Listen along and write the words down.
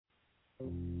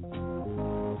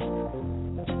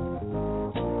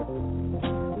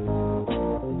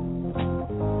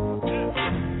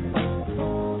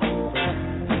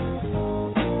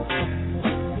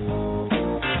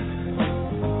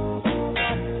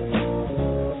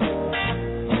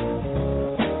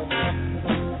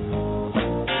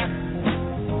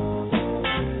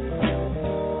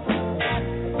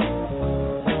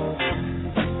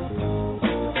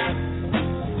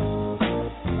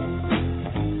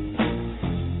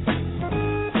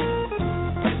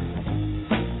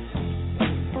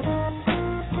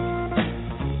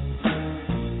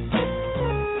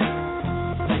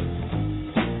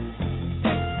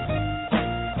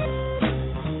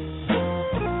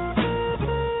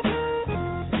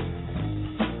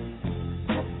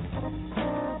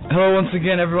Hello once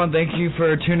again, everyone. Thank you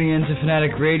for tuning in to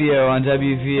Fanatic Radio on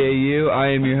WVAU.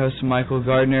 I am your host, Michael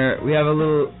Gardner. We have a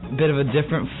little bit of a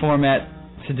different format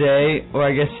today, or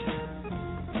I guess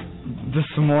this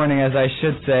morning, as I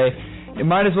should say. It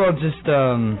might as well just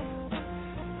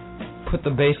put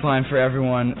the baseline for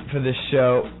everyone for this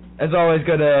show. As always,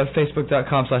 go to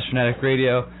facebook.com/Fanatic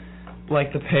Radio,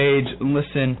 like the page, and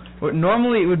listen.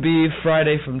 Normally it would be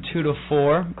Friday from 2 to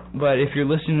 4, but if you're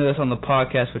listening to this on the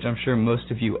podcast, which I'm sure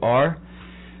most of you are,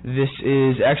 this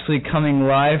is actually coming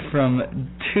live from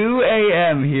 2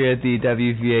 a.m. here at the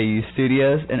WVAU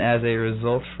studios, and as a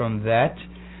result from that,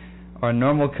 our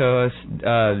normal co-host,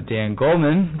 Dan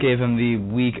Goldman, gave him the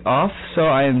week off, so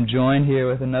I am joined here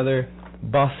with another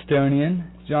Bostonian,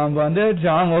 John Blundo.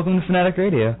 John, welcome to Fanatic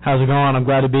Radio. How's it going? I'm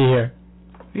glad to be here.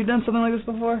 Have you done something like this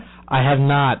before? I have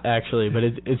not, actually, but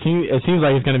it seems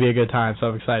like it's going to be a good time, so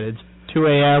I'm excited. It's 2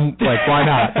 a.m., like, why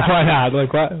not? Why not?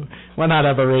 Like, why not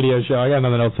have a radio show? I got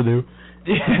nothing else to do.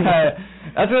 Yeah,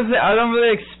 that's what I say. I don't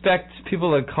really expect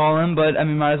people to call in, but, I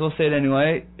mean, might as well say it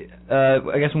anyway.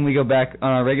 I guess when we go back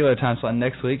on our regular time slot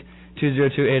next week,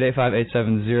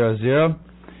 202-885-8700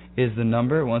 is the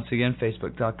number. Once again,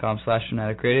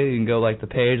 facebook.com/Fanatic Radio. You can go like the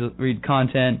page, read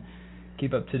content,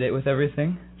 keep up to date with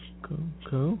everything.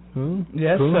 Cool.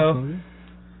 Yes, cool. So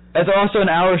it's also an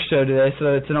hour show today,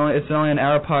 so it's only an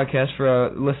hour podcast for our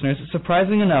listeners.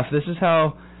 Surprising enough, I feel like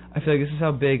this is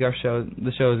how big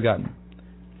the show has gotten.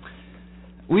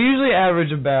 We usually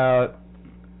average about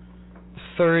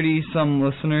 30 some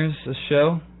listeners a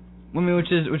show. I mean,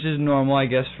 which is normal, I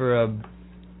guess, for a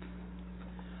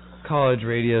college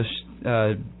radio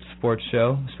sports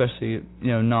show, especially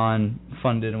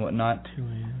non-funded and whatnot. 2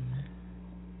 a.m.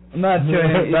 Not 2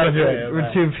 a.m.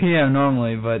 We're 2 p.m.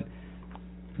 normally, but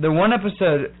the one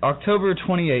episode, October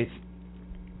 28th,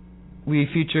 we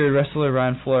featured wrestler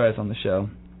Ryan Flores on the show,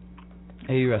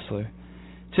 AU wrestler.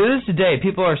 To this day,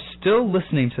 people are still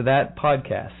listening to that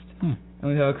podcast, and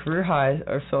we have a career high,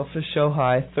 our selfish show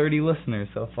high, 30 listeners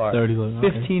so far.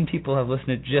 15 people have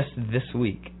listened just this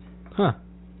week. Huh.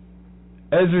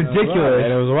 That was ridiculous.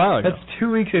 It was a while ago. That's 2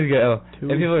 weeks ago, and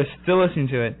people are still listening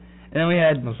to it. And then we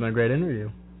had... Must have been a great interview.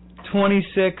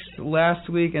 26 last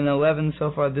week and 11 so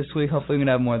far this week. Hopefully we're going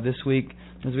to have more this week,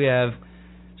 as we have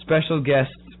special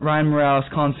guests Ryan Morales,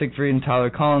 Colin Seigfried, and Tyler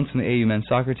Colins from the AU men's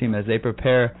soccer team as they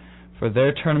prepare for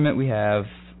their tournament. We have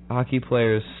hockey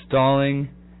players stalling,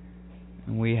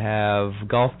 and we have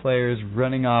golf players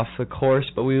running off the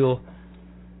course, but we will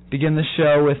begin the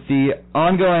show with the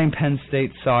ongoing Penn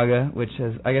State saga, which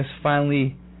has, I guess,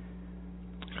 finally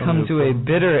come to a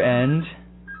bitter end.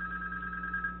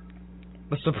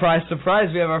 But surprise,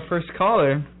 surprise, we have our first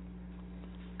caller.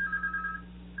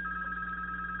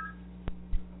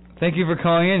 Thank you for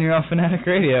calling in. You're on Fanatic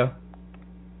Radio.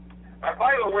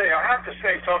 By the way, I have to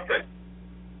say something.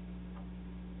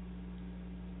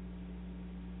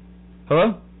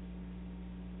 Hello?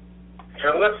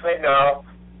 You're listening now.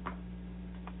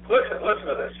 Listen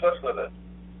to this. Listen to this.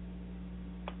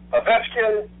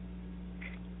 Ovechkin,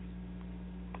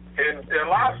 in their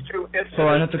last two incidents... Hold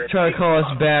on, I have to try to call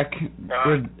us back.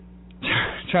 We're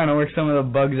trying to work some of the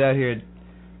bugs out here at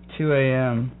 2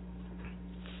 a.m.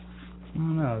 I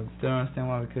don't know. Don't understand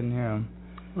why we couldn't hear him.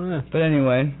 Well, but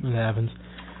anyway. It happens.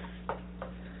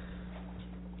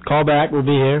 Call back. We'll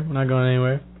be here. We're not going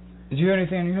anywhere. Did you hear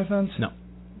anything on your headphones? No.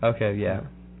 Okay, yeah.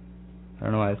 I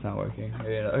don't know why it's not working.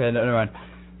 Okay, never mind.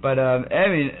 But, I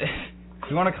mean, if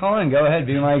you want to call in, go ahead.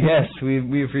 Be my guest.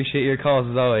 We appreciate your calls,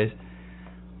 as always.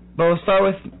 But we'll start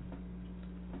with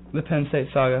the Penn State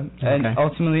saga. Okay. And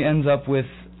ultimately ends up with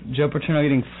Joe Paterno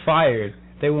getting fired.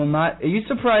 They will not... Are you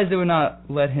surprised they would not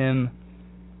let him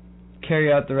carry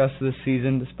out the rest of the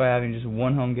season despite having just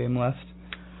one home game left?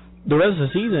 The rest of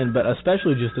the season, but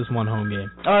especially just this one home game.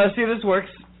 Let's see if this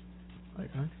works.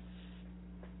 Okay.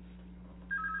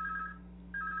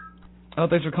 Oh,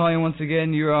 thanks for calling in once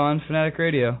again. You're on Fanatic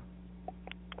Radio.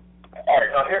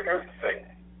 here's the thing.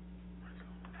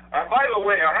 By the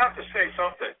way, I have to say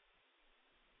something.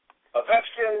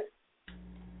 Ovechkin,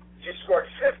 you scored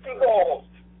 50 goals.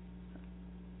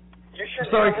 You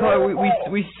should. Sorry, Colin.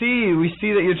 We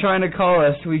see that you're trying to call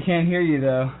us. We can't hear you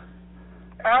though.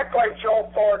 Act like Joe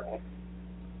Thornton.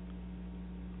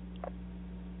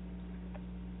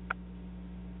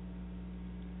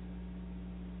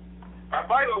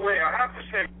 By the way, I have to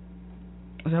say.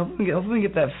 Hopefully we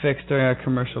get that fixed during our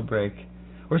commercial break.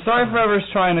 We're sorry for whoever's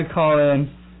trying to call in.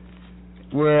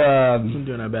 We're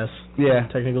doing our best. Yeah.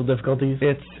 Technical difficulties.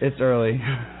 It's early.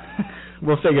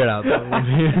 We'll figure it out.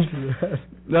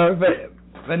 No, but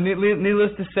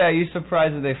needless to say, are you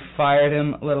surprised that they fired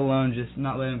him, let alone just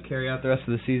not let him carry out the rest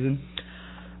of the season?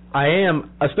 I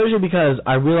am, especially because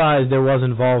I realized there was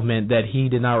involvement that he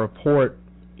did not report,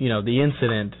 the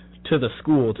incident to the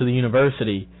school, to the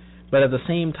university, but at the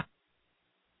same time,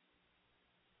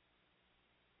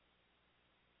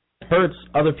 it hurts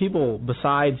other people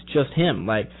besides just him.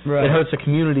 Like, right. It hurts the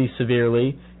community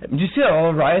severely. Did you see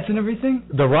all the riots and everything?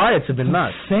 The riots have been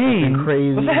nuts. Insane.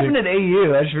 Crazy. What happened at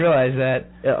AU? I just realized that.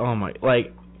 Oh my!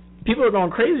 People are going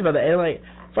crazy about that. And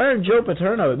firing Joe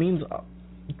Paterno, it means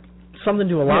something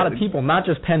to a lot of people, not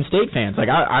just Penn State fans.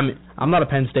 I'm not a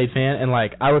Penn State fan, and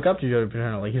I look up to Joe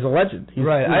Paterno. He's a legend. He's,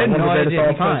 right. I had no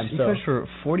idea. He coached for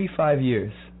 45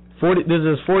 years. This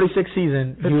is his 46th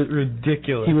season. He was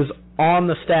ridiculous. He was on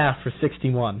the staff for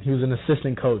 61. He was an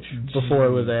assistant coach before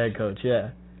he was a head coach. Yeah.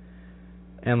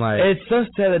 And it's so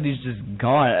sad that he's just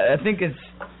gone. I think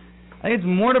it's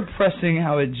more depressing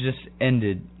how it just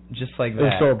ended, just like that. It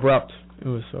was so abrupt.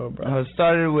 How it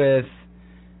started with,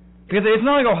 because it's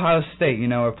not like Ohio State,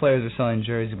 where players are selling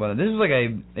jerseys. But this was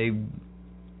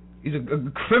he's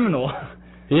a criminal.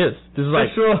 He is. This is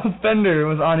sexual offender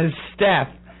was on his staff,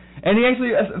 and he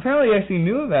apparently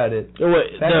knew about it.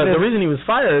 The reason he was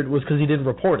fired was because he didn't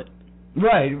report it.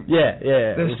 Right. Yeah.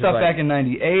 There was stuff back in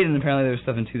 '98, and apparently there was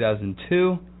stuff in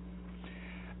 2002.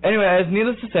 Anyway,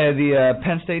 needless to say, the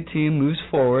Penn State team moves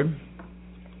forward.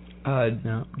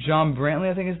 John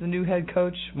Brantley, I think, is the new head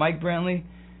coach. Mike Brantley.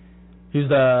 He's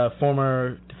the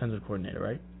former defensive coordinator,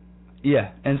 right?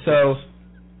 Yeah, and so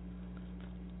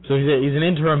he's an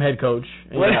interim head coach.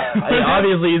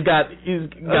 Obviously, he's got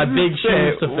big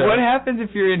shoes to fill. What happens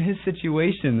if you're in his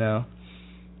situation, though?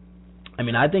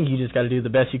 I think you just got to do the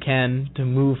best you can to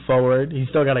move forward. He's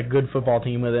still got a good football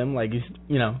team with him.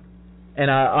 And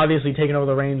obviously taking over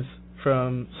the reins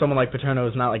from someone like Paterno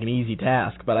is not an easy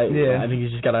task. But I think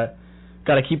he's just got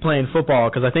to keep playing football,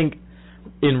 because I think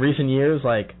in recent years,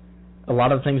 a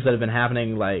lot of the things that have been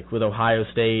happening, with Ohio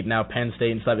State, now Penn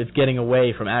State and stuff, it's getting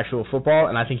away from actual football,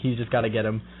 and I think he's just got to get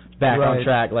him back on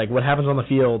track. What happens on the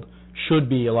field should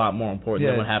be a lot more important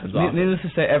than what happens off. Needless to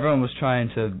say, everyone was trying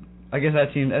to. I guess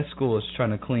that school was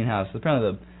trying to clean house.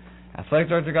 Apparently, the athletic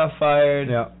director got fired.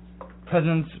 Yeah.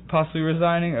 President's possibly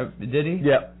resigning. Did he?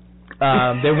 Yeah.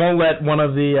 They won't let one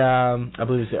of the, I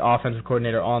believe it's the offensive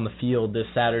coordinator, on the field this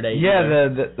Saturday. Yeah,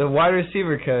 the wide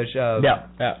receiver coach.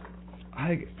 Yeah.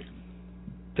 I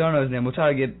don't know his name. We'll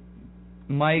try to get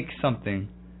Mike something.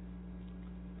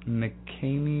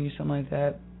 McCamey, something like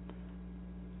that.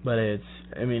 But it's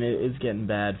getting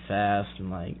bad fast,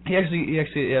 and he actually,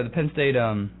 the Penn State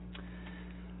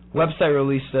website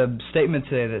released a statement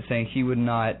today that's saying he would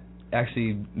not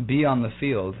actually be on the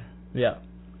field. Yeah.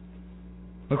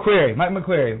 Mike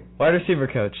McQuarrie, wide receiver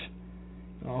coach.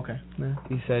 Oh, okay. Yeah.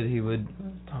 He said he would.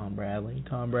 Tom Bradley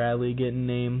getting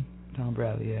named. Tom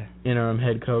Bradley, yeah. Interim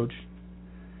head coach.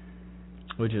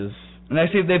 Which is. And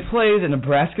actually, they played in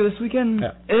Nebraska this weekend.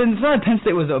 Yeah. And it's not like Penn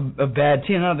State was a bad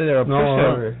team. Not that they were a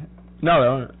pushover. No, they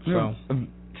weren't. So.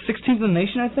 16th in the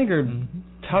nation, I think, or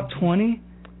top 20.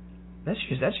 That's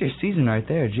your season right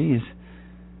there. Jeez.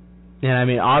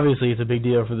 And obviously it's a big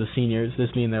deal for the seniors, this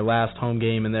being their last home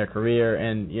game in their career,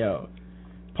 and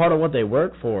part of what they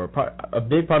work for, a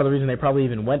big part of the reason they probably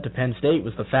even went to Penn State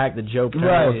was the fact that Joe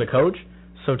Paterno was the coach.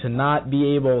 So to not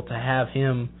be able to have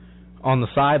him on the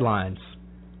sidelines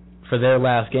for their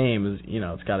last game is,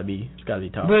 it's got to be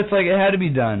tough. But it's it had to be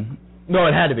done. No,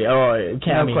 it had to be. Oh, it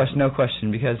can't. No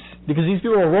question, because these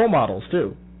people are role models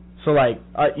too. So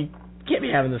you can't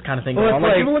be having this kind of thing going on.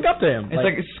 People look up to him.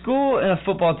 It's school and a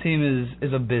football team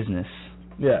is a business.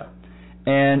 Yeah.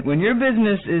 And when your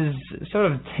business is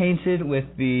sort of tainted with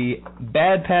the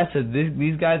bad past that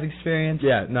these guys experience,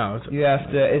 you have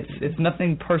to. It's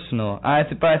nothing personal.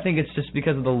 But I think it's just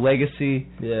because of the legacy.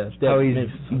 Yeah. How he's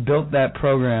built that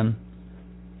program.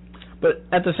 But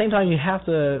at the same time, you have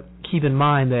to keep in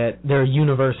mind that they're a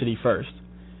university first.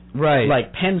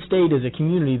 Right. Penn State is a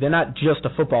community. They're not just a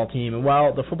football team. And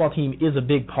while the football team is a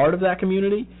big part of that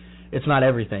community, it's not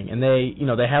everything, and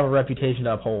they have a reputation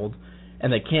to uphold,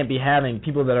 and they can't be having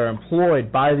people that are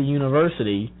employed by the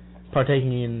university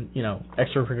partaking in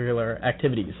extracurricular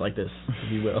activities like this,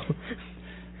 if you will.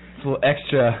 It's a little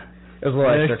extra. It was a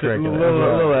little extracurricular.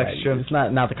 A little extra. It's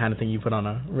not the kind of thing you put on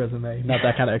a resume. Not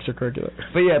that kind of extracurricular.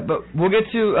 But we'll get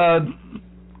to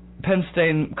Penn State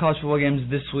and college football games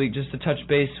this week, just to touch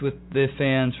base with the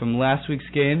fans from last week's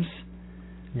games.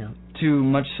 Yeah. To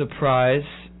much surprise,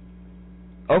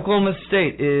 Oklahoma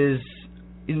State is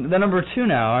the number 2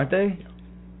 now, aren't they?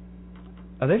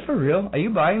 Are they for real? Are you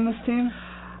buying this team?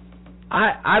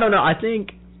 I don't know. I think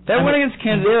that win against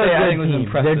Kansas State, I think, was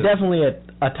impressive. They're definitely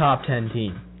a top 10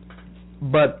 team.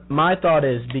 But my thought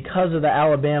is, because of the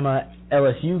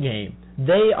Alabama-LSU game,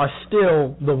 they are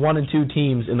still the 1 and 2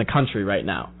 teams in the country right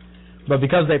now. But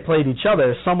because they played each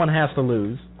other, someone has to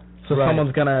lose. So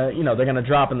someone's gonna, they're gonna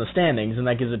drop in the standings, and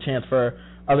that gives a chance for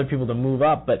other people to move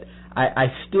up. But I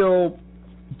still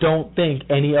don't think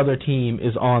any other team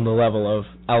is on the level of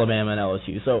Alabama and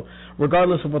LSU. So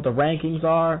regardless of what the rankings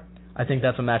are, I think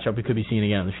that's a matchup we could be seeing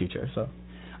again in the future. So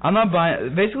I'm not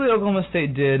buying. Basically, Oklahoma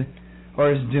State did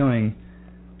or is doing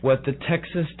what the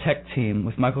Texas Tech team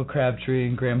with Michael Crabtree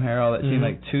and Graham Harrell, that team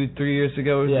like 2-3 years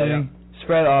ago was doing. Yeah.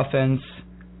 Spread offense,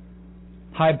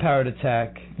 high-powered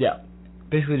attack. Yeah.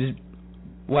 Basically just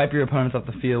wipe your opponents off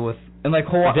the field with... And like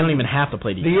Hawaii... They don't even have to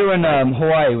play defense. The year when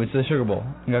Hawaii went to the Sugar Bowl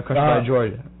and got crushed by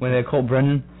Georgia, when they had Colt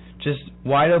Brennan, just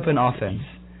wide-open offense.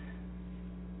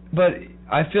 But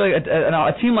I feel like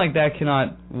a team like that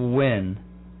cannot win.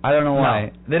 I don't know why.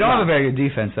 No. They don't have a very good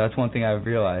defense, so that's one thing I've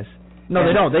realized. No,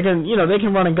 they don't. They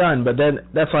can run and gun, but then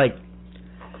that's like,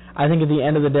 I think at the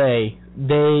end of the day,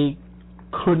 they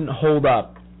couldn't hold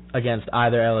up against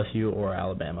either LSU or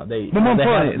Alabama. They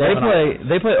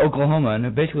play Oklahoma,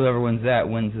 and basically whoever wins that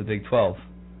wins the Big 12.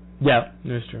 Yeah,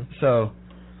 that's true. So,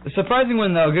 a surprising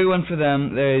win though, good win for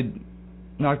them. They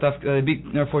they beat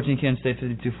number 14 Kansas State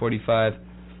 52-45.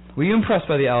 Were you impressed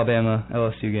by the Alabama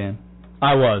LSU game?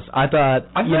 I was. I thought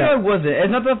I wasn't.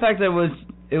 It's not the fact that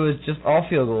it was just all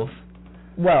field goals.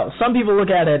 Well, some people look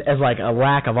at it as like a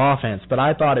lack of offense, but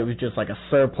I thought it was just like a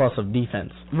surplus of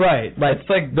defense. Right. Like it's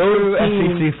like those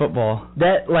SEC football.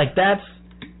 That's like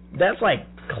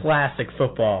classic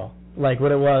football. Like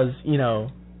what it was,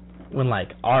 when like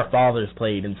our fathers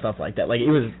played and stuff like that. Like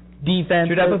it was defense.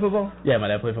 Your dad play football? Yeah, my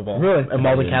dad played football. Really? At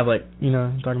Malden Catholic. You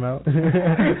know what I'm talking about?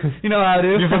 You know how I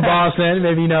do. You're from Boston,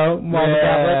 maybe you know Malden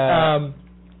Catholic.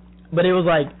 But it was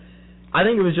like, I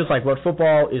think it was just like what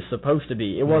football is supposed to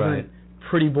be. It wasn't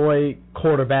pretty boy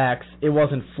quarterbacks. It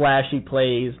wasn't flashy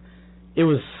plays. It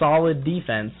was solid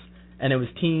defense, and it was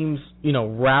teams,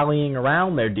 rallying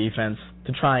around their defense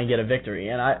to try and get a victory.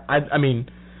 And I mean,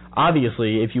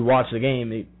 obviously, if you watch the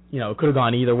game, it could have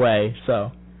gone either way.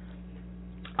 So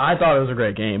I thought it was a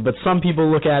great game. But some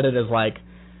people look at it as like,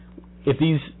 if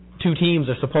these two teams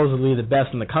are supposedly the best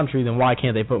in the country, then why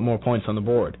can't they put more points on the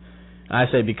board? And I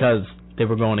say because they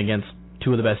were going against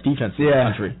two of the best defenses in the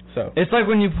country. So it's like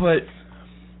when you put,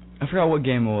 I forgot what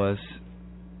game it was.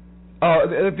 Oh,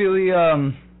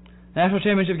 the national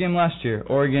championship game last year,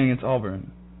 Oregon against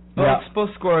Auburn. Well, both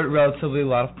scored relatively a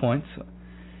lot of points.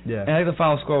 Yeah. And I think the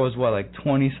final score was like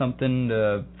 20-something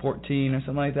to 14 or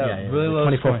something like that. Yeah, really low.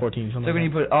 24-14. So when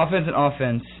you put offense and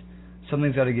offense,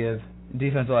 something's got to give.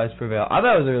 Defense will always prevail. I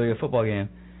thought it was a really good football game.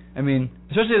 I mean,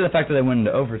 especially the fact that they went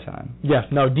into overtime. Yeah,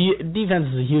 no, defense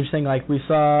is a huge thing. Like we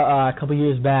saw a couple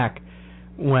years back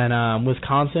when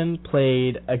Wisconsin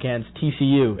played against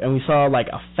TCU, and we saw like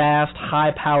a fast,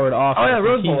 high-powered offense. Oh yeah,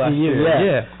 Rose Bowl last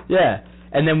year. Yeah.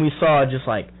 And then we saw just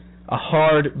like a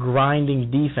hard,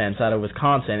 grinding defense out of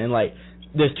Wisconsin. And like,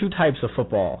 there's two types of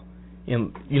football.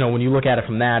 When you look at it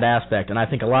from that aspect, and I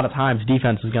think a lot of times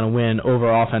defense is going to win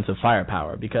over offensive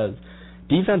firepower because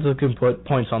defenses can put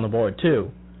points on the board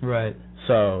too. Right.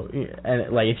 So,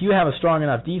 and like if you have a strong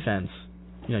enough defense,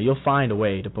 you'll find a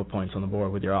way to put points on the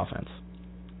board with your offense.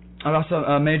 And also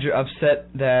a major upset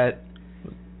that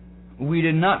we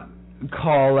did not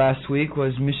call last week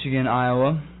was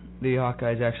Michigan-Iowa. The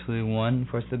Hawkeyes actually won. Of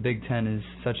course, the Big Ten is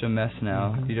such a mess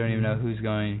now. You don't even know who's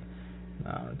going.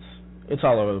 No, it's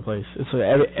all over the place.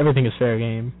 Everything is fair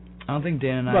game. I don't think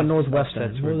Dan and I. What about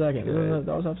Northwestern? What was that game?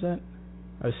 That was upset?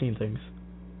 I've seen things.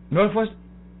 Northwestern?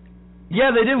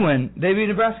 Yeah, they did win. They beat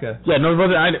Nebraska. Yeah,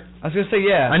 Northwestern. I was going to say,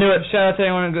 yeah. I knew it. Shout out to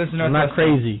anyone who goes to Northwestern. I'm not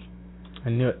crazy. I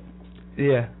knew it.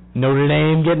 Yeah. Notre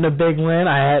Dame getting a big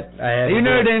win. Are you a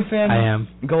Notre Dame fan? I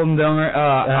am. Golden Domer.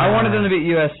 I wanted them to beat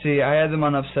USC. I had them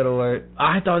on upset alert.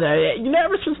 I thought that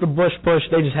ever since the Bush push,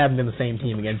 they just haven't been the same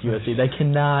team against USC. They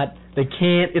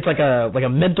can't. It's like a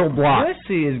mental block.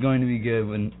 USC is going to be good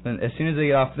when as soon as they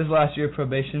get off this last year of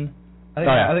probation.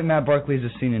 I think Matt Barkley's a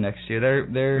senior next year.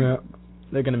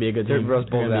 They're going to be a good team. They're Rose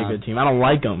Bowl going to be a good team. I don't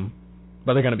like them,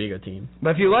 but they're going to be a good team.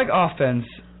 But if you like offense,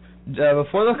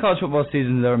 before the college football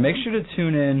season, though, make sure to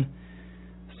tune in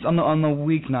on the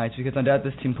weeknights, because I doubt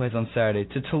this team plays on Saturday,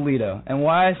 to Toledo. And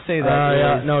why I say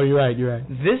that is... No, you're right.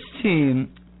 This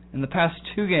team, in the past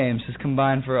 2 games, has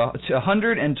combined for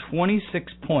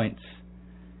 126 points.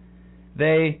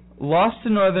 They lost to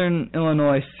Northern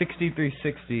Illinois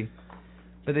 63-60,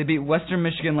 but they beat Western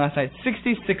Michigan last night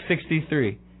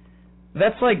 66-63.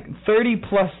 That's like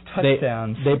 30-plus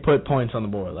touchdowns. They put points on the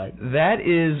board. That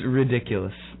is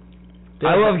ridiculous.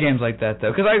 I love games like that,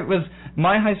 though, because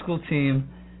my high school team...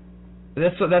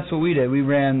 That's what we did. We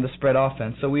ran the spread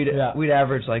offense, so we'd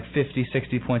average like 50,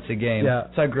 60 points a game. Yeah.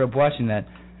 So I grew up watching that.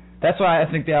 That's why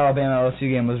I think the Alabama LSU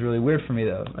game was really weird for me,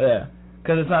 though. Yeah.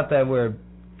 Because it's not that we're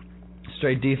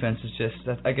straight defense. It's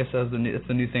just I guess that's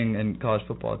the new thing in college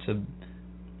football. It's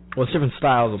different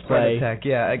styles of play. Attack.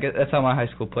 Yeah, I guess that's how my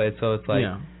high school played. So it's like.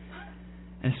 Yeah.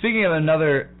 And speaking of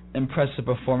another impressive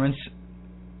performance,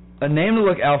 a name to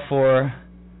look out for.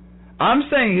 I'm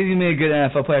saying he's going to be a good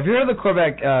NFL player. Have you heard of the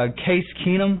quarterback, Case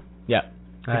Keenum? Yeah.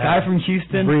 The guy from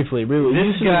Houston? Briefly.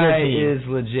 This guy is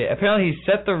legit. Apparently he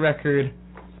set the record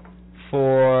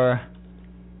for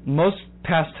most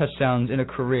pass touchdowns in a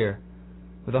career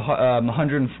with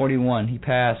 141. He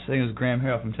passed, I think it was Graham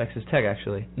Harrell from Texas Tech,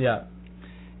 actually. Yeah.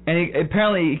 And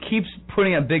he keeps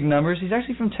putting up big numbers. He's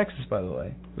actually from Texas, by the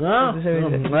way. Well,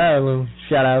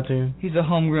 shout out to him. He's a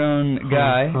homegrown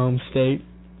guy. Home state.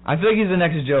 I feel like he's the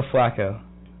next Joe Flacco.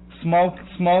 Small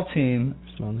team.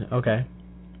 Okay.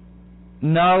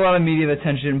 Not a lot of media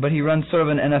attention, but he runs sort of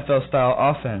an NFL-style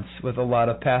offense with a lot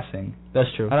of passing. That's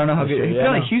true. I don't know how good.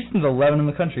 Apparently Houston's 11 in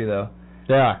the country, though.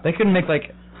 They are. They couldn't make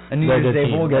like a New Year's Day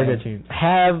bowl game. They're a good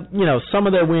team. Some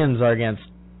of their wins are against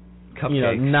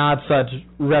cupcakes. Not such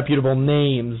reputable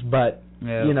names, but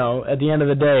at the end of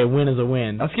the day, a win is a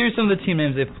win. I'll give you some of the team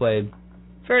names they've played.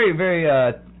 Very, very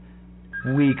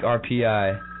weak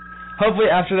RPI. Hopefully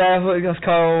after that, this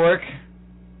call will work.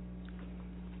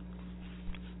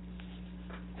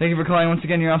 Thank you for calling once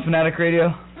again. You're on Fanatic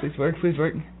Radio. Please work. How would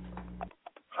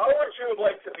you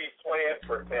like to be playing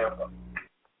for Tampa?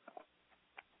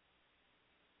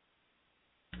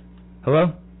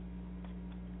 Hello?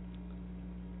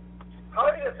 How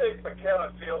do you think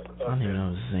McKenna feels about this? I don't even know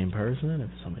if it's the same person, if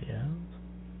it's somebody else.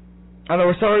 I know,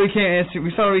 we're sorry we can't answer.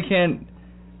 We're sorry we can't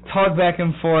talk back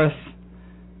and forth.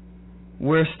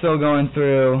 We're still going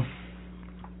through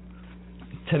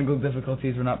technical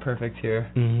difficulties. We're not perfect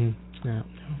here. Mm-hmm. Yeah.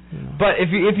 But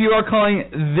if you are calling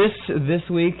this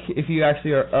week, if you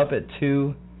actually are up at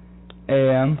 2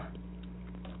 a.m.,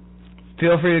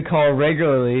 feel free to call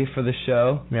regularly for the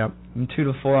show. Yep. From 2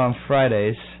 to 4 on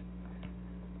Fridays.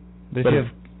 But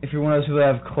if you're one of those people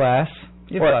that have class,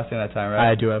 you have class during that time,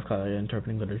 right? I do have class in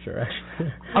interpreting literature,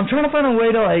 actually. I'm trying to find a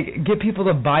way to get people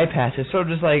to bypass it. Sort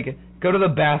of just go to the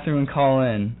bathroom and call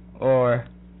in, or.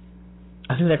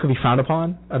 I think that could be frowned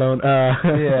upon. I don't.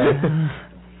 Yeah.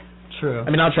 True.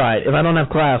 I mean, I'll try it. If I don't have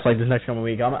class this next coming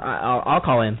week, I'll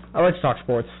call in. I like to talk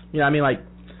sports.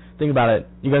 Think about it.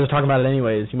 You guys are talking about it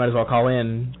anyways. You might as well call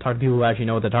in, talk to people who actually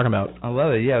know what they're talking about. I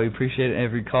love it. Yeah, we appreciate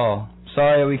every call.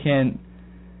 Sorry that we can't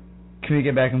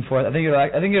communicate back and forth. I think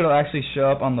it'll actually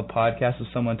show up on the podcast with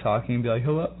someone talking and be like,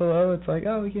 hello. It's like,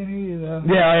 oh, we can't hear you though.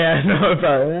 Yeah. No,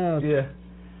 probably. Yeah.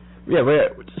 Yeah, we're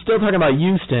still talking about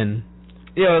Houston.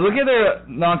 Yeah, look at their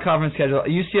non-conference schedule.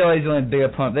 UCLA is the only big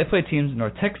opponent. They play teams in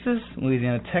North Texas,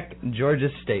 Louisiana Tech, Georgia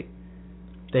State.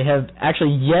 They have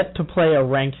actually yet to play a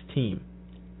ranked team.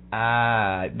 They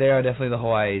are definitely the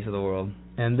Hawaiis of the world.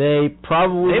 And they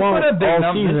probably won't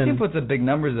all season. This team puts up big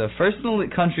numbers, though. First in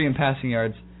the country in passing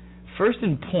yards. First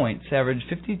in points, average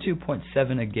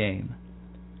 52.7 a game.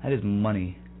 That is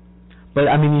money. But,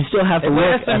 you still have to look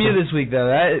at SMU this week, though.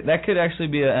 That could actually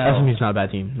be a... SMU's not a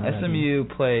bad team. SMU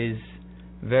plays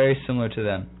very similar to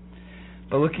them.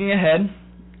 But looking ahead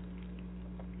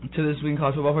to this week in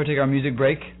college football, before we take our music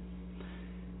break,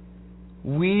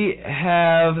 we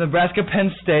have Nebraska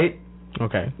Penn State.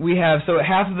 Okay. So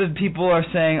half of the people are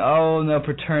saying, oh, no,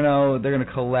 Paterno, they're going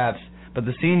to collapse. But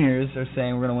the seniors are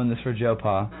saying we're going to win this for Joe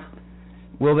Pa.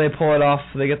 Will they pull it off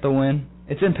so they get the win?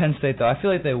 It's in Penn State, though. I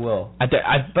feel like they will.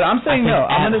 But I'm saying no.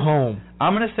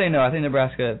 I'm going to say no. I think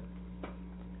Nebraska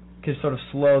could sort of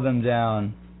slow them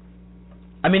down.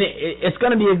 It's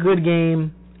going to be a good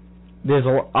game. There's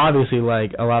obviously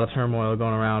a lot of turmoil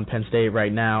going around Penn State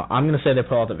right now. I'm going to say they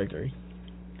pull out the victory.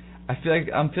 I feel like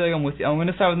I'm with you. I'm going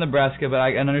to start with Nebraska, but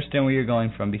I understand where you're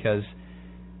going from because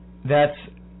that's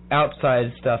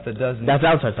outside stuff that doesn't. That's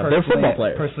outside stuff. They're football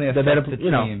players. Personally affect the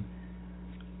team.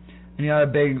 Any other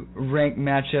big ranked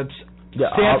matchups?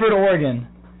 Yeah, Stanford, Oregon.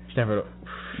 Stanford.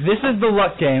 This is the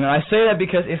luck game, and I say that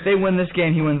because if they win this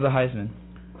game, he wins the Heisman.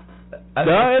 All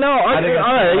right.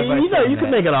 You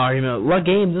can make an argument. Luck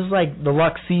games. This is like the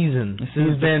luck season.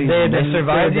 They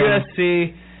survived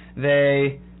USC.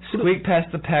 They squeaked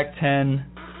past the Pac-10.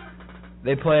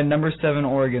 They play a number 7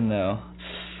 Oregon though.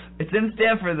 It's in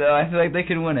Stanford though. I feel like they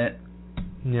could win it.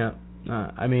 Yeah.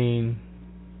 I mean,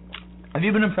 have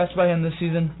you been impressed by him this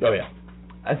season? Oh yeah.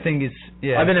 I think it's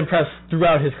I've been impressed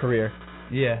throughout his career.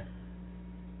 Yeah.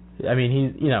 I mean,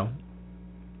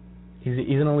 he's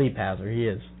an elite passer. He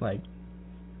is like.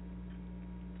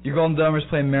 Your Golden Domers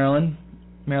play Maryland.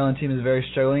 Maryland team is very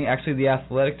struggling. Actually, the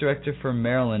athletic director for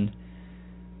Maryland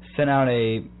sent out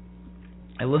a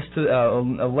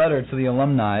letter to the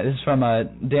alumni. This is from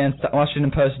Washington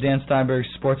Post, Dan Steinberg's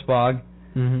sports blog.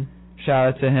 Mm-hmm.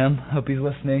 Shout out to him. Hope he's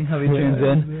listening. Hope he tunes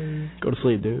in. Go to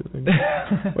sleep, dude. What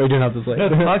are you doing up this late? No,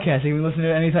 it's a podcast. You can listen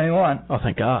to it anytime you want. Oh,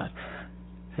 thank God.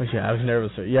 I was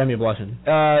nervous. You had me blushing.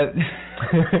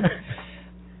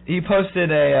 He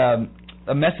posted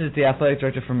a message to the athletic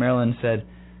director from Maryland, said,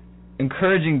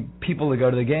 encouraging people to go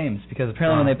to the games, because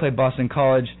apparently when they played Boston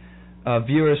College,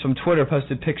 viewers from Twitter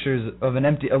posted pictures of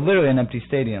literally an empty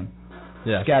stadium.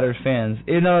 Yeah. Scattered fans.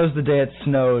 Even though it was the day it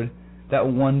snowed, that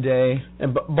one day.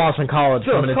 And Boston College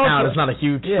coming to town is not a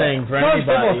huge thing for anybody.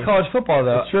 Football is college football,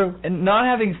 though. It's true. And not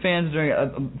having fans during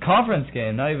a conference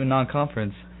game, not even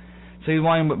non-conference. So you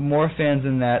want more fans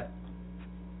in that.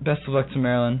 Best of luck to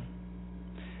Maryland.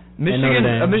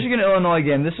 Michigan-Illinois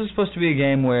game. This was supposed to be a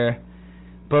game where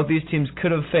both these teams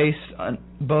could have faced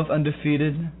both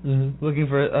undefeated, looking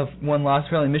for one loss.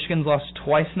 Apparently, Michigan's lost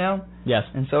twice now. Yes.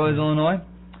 And so is Illinois.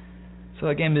 So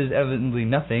that game is evidently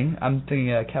nothing. I'm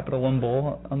thinking a Capital One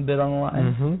Bowl a bit on the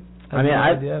line.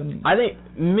 Mm-hmm. I think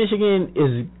Michigan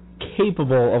is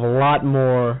capable of a lot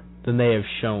more than they have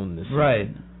shown this season.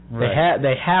 Right.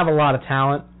 They have a lot of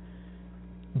talent.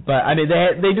 But I mean,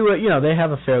 they do it. They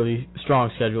have a fairly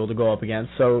strong schedule to go up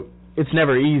against, so it's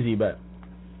never easy. But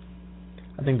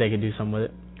I think they could do something with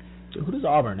it. So who does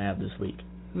Auburn have this week?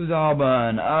 Who's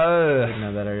Auburn? I didn't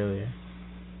know that earlier.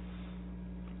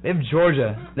 They have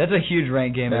Georgia. That's a huge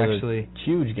ranked game, That's actually. A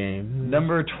huge game.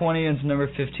 Number 20 and number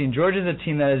 15. Georgia's a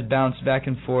team that has bounced back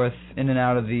and forth in and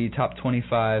out of the top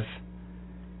 25.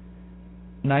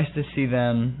 Nice to see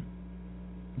them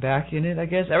back in it, I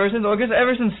guess. Ever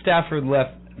since Stafford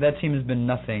left, that team has been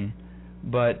nothing.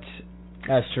 But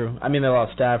that's true. I mean, they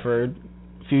lost Stafford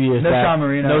a few years back.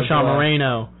 No Sean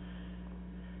Moreno.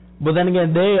 But then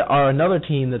again, they are another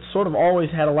team that sort of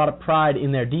always had a lot of pride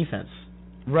in their defense.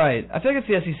 Right. I feel like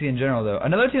it's the SEC in general, though.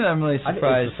 Another team that I'm really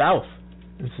surprised. It's the South.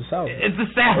 It's the South. It's the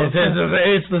South.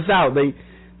 It's the South.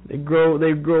 They grow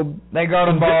them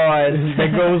boys. They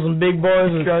grow some big boys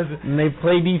and they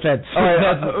play defense. All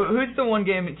right, who's the one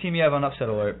team you have on upset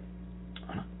alert?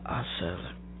 Upset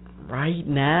right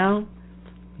now.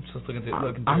 I'm just looking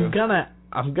through. I'm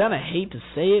gonna hate to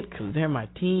say it because they're my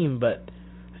team, but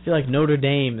I feel like Notre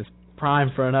Dame is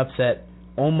primed for an upset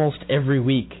almost every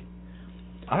week.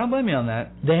 I don't blame you on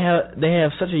that. They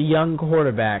have such a young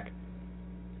quarterback,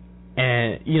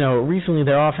 and recently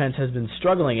their offense has been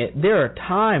struggling. There are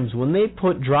times when they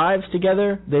put drives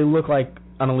together, they look like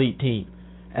an elite team,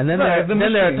 and then there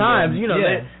are times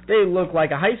they look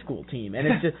like a high school team, and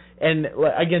it's just and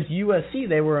against USC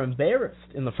they were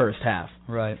embarrassed in the first half.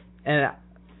 Right. And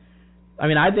I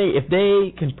mean, I think if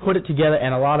they can put it together,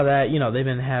 and a lot of that, they've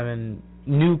been having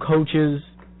new coaches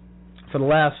for the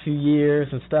last few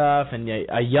years and stuff, and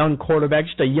a young quarterback,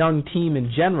 just a young team in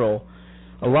general,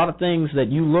 a lot of things that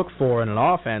you look for in an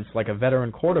offense, like a veteran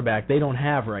quarterback, they don't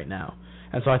have right now.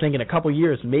 And so I think in a couple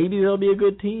years, maybe they'll be a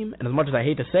good team, and as much as I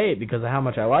hate to say it because of how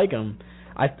much I like them,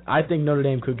 I think Notre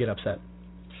Dame could get upset.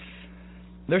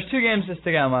 There's two games that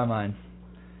stick out in my mind.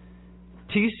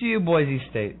 TCU, Boise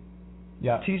State.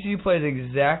 Yeah. TCU plays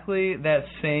exactly that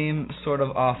same sort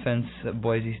of offense that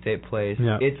Boise State plays.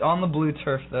 Yeah. It's on the blue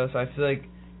turf, though, so I feel like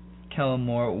Kellen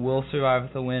Moore will survive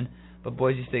with a win, but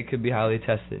Boise State could be highly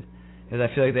tested because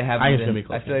I feel like they haven't been.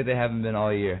 I feel like they haven't been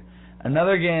all year.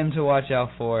 Another game to watch out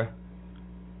for.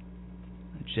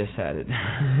 I just had it.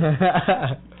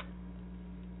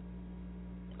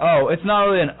 Oh, it's not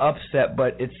really an upset,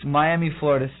 but it's Miami,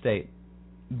 Florida State.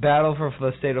 Battle for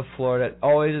the state of Florida.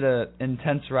 Always an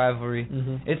intense rivalry.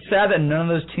 Mm-hmm. It's sad that none of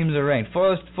those teams are ranked.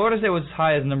 Florida State was as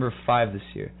high as number 5 this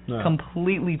year. No.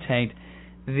 Completely tanked.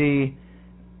 The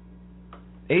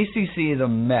ACC is a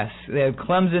mess. They have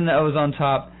Clemson that was on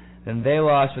top, then they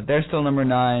lost, but they're still number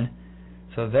 9.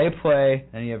 So they play.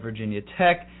 Then you have Virginia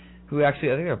Tech, who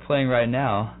actually I think they're playing right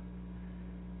now.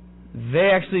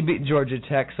 They actually beat Georgia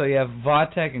Tech, so you have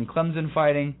Vautech and Clemson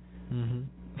fighting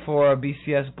for a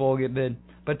BCS bowl bid.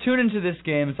 But tune into this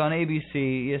game. It's on ABC,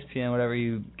 ESPN, whatever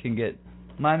you can get.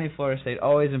 Miami, Florida State,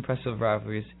 always impressive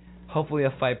rivalries. Hopefully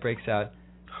a fight breaks out.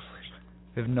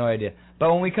 We have no idea.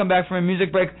 But when we come back from a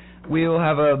music break, we will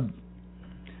have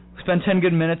spend 10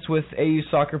 good minutes with AU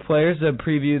soccer players to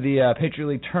preview the Patriot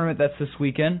League tournament that's this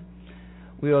weekend.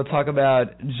 We will talk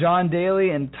about John Daly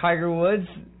and Tiger Woods.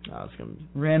 It's gonna be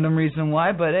random reason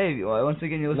why, but hey, once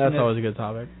again, you're listening. That's always a good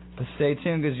topic. But stay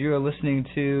tuned because you are listening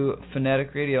to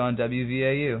Fanatic Radio on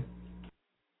WVAU.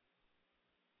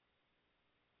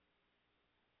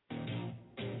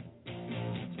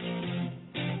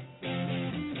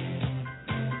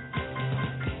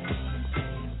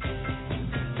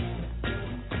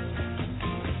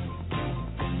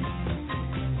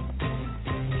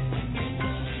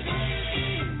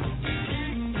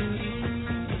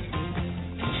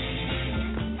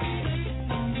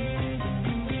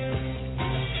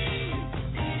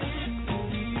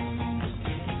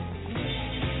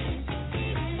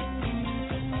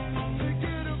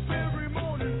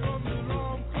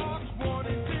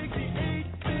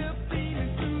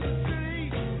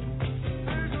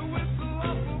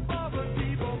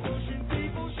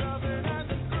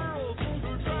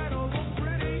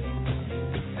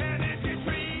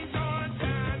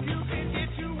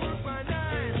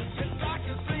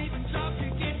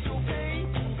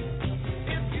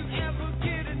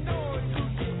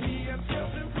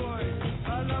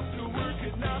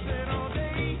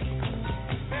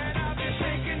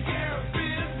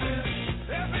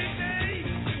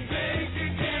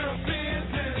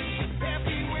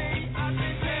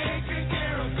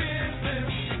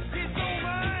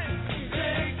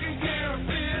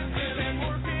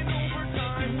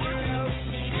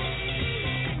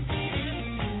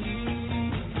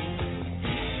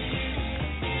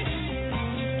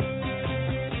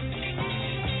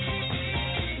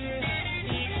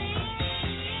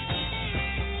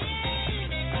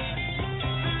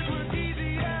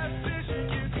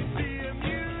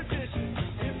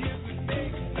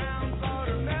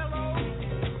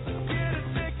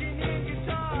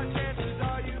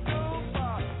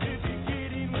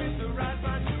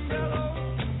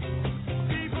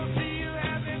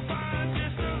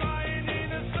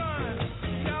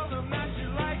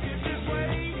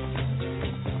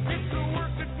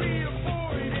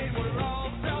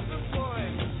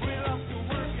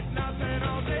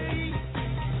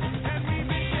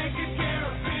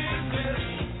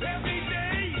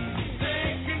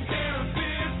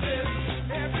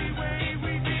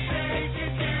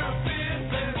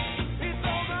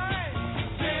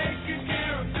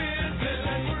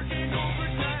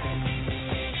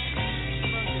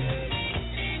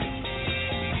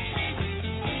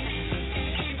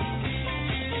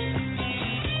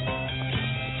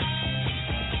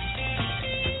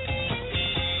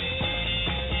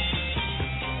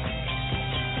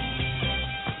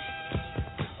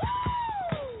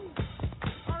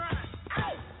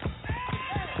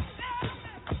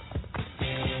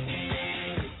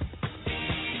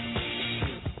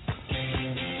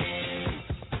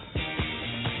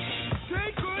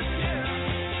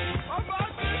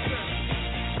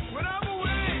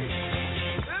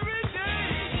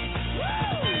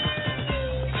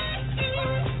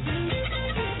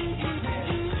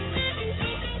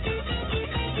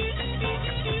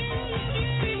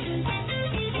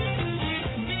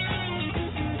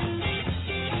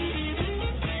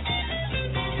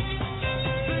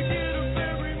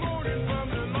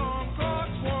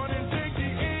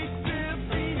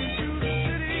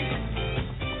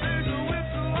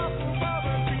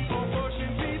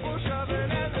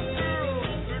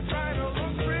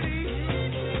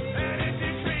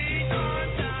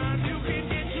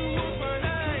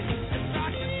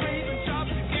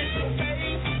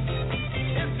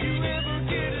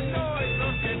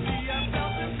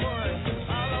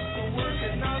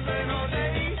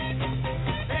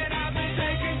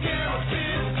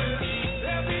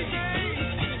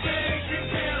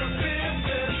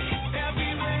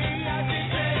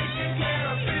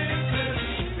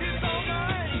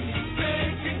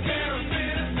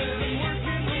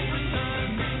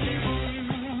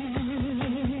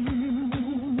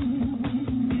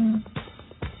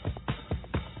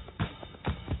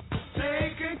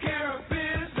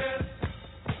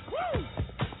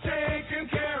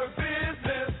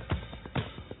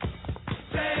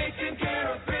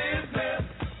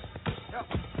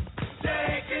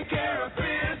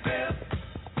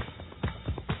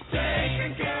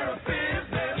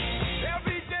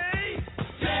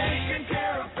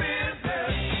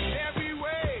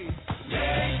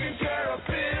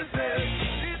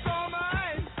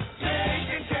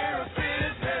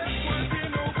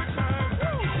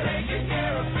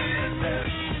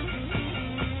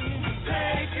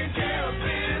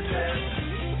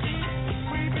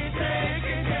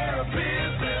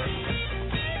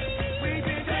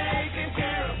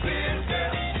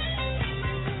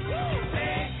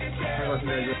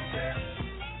 pleasure.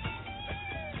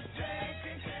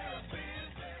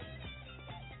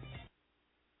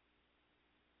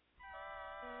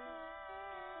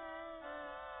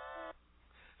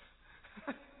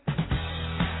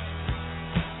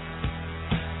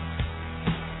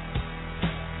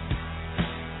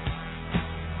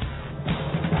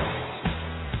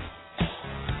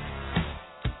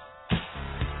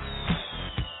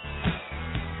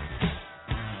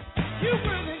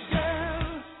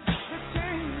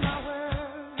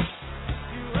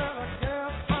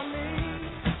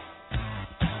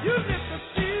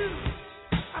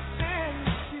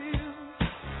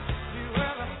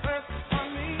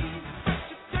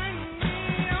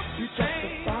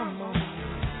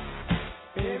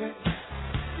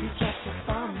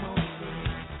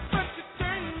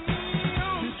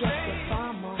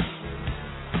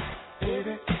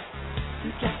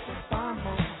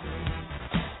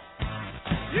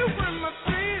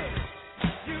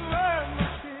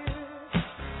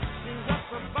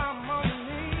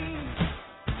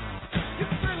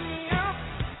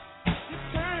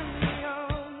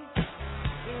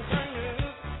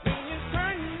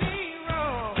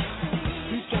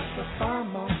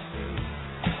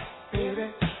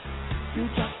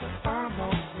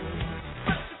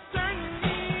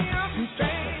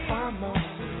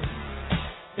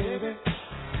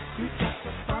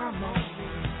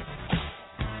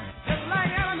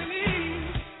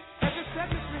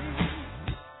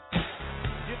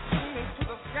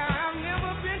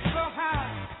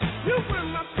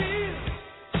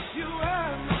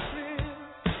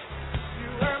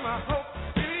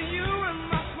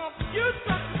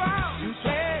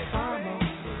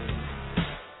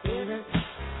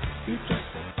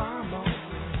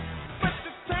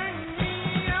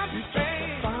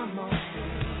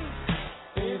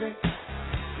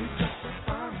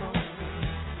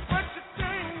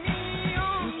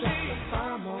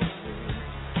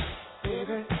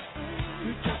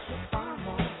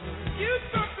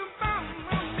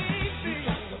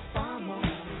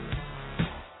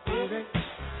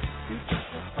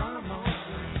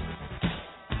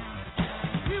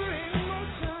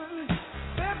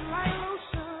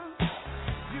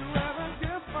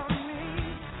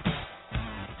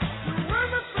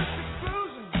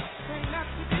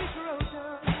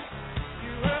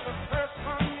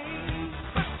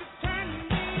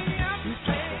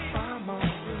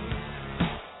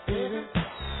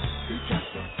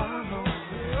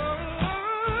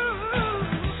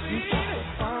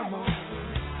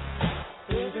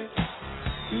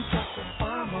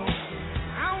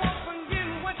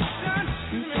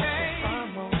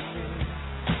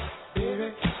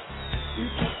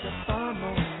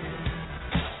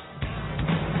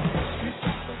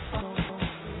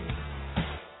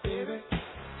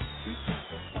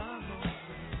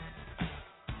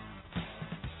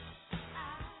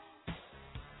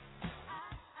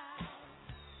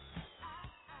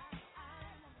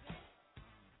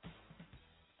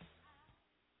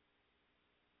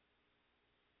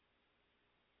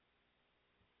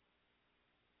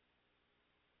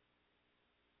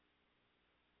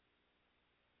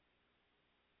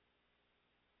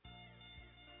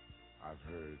 I've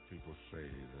heard people say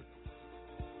that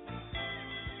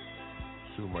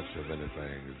too much of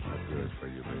anything is not good for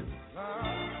you, baby.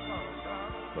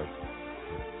 But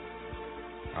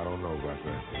I don't know about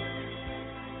that.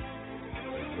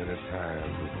 There's many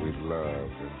times that we've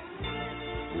loved and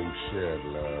we've shared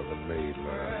love and made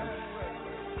love.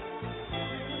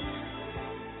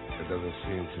 It doesn't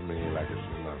seem to me like it's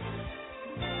enough.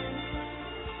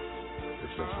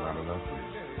 It's just not enough.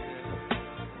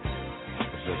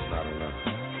 It's just not enough.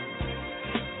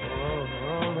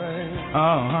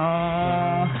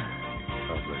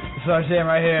 That's what I'm saying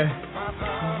right here.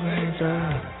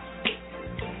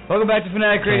 Welcome back to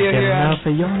Fanatic Radio here on...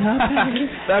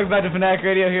 Welcome back to Fanatic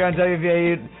Radio here on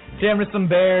WVAU. Jamming some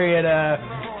Barry at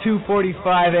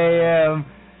 2:45 a.m.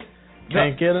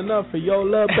 Can't get enough of your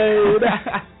love, baby.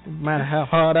 No matter how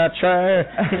hard I try.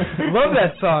 Love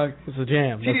that song. It's a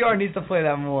jam. TDR needs to play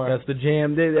that more. That's the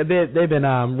jam. They've been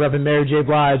repping Mary J.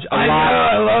 Blige a lot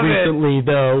I love recently,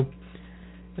 though.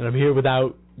 And I'm here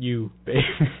without you, baby.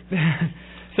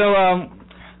 So,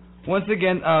 once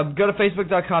again, go to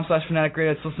facebook.com/Fanatic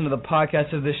Radio to listen to the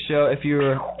podcast of this show. If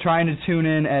you're trying to tune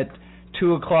in at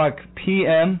 2 o'clock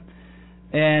p.m.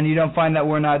 and you don't find that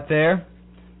we're not there,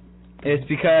 it's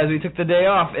because we took the day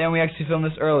off and we actually filmed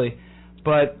this early.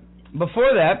 But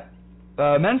before that,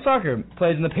 men's soccer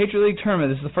plays in the Patriot League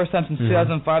tournament. This is the first time since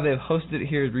 2005 they've hosted it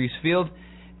here at Reese Field.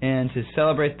 And to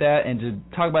celebrate that and to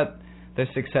talk about their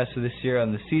success of this year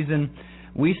on the season,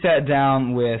 we sat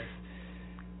down with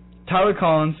Tyler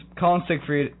Colins, Colin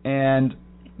Seigfried, and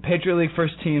Patriot League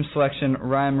first team selection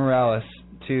Ryan Morales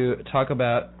to talk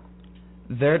about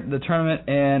the tournament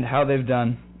and how they've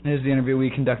done. Here's the interview we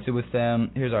conducted with them.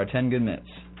 Here's our 10 good minutes.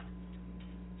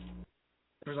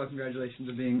 First of all, congratulations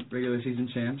on being regular season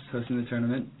champs, hosting the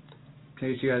tournament. Can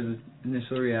I get you guys'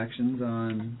 initial reactions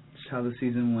on just how the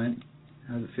season went?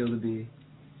 How does it feel to be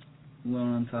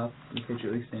alone on top of the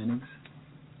Patriot League standings?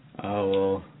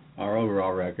 Well, our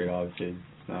overall record, obviously, is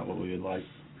not what we would like.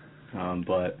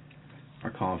 But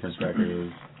our conference record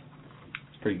was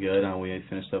pretty good. We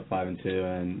finished up 5-2,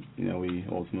 and we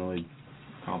ultimately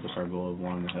accomplished our goal of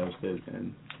wanting to host it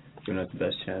and giving us the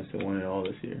best chance to win it all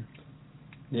this year.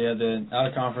 Yeah, the out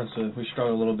of conference we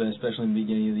struggled a little bit, especially in the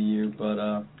beginning of the year,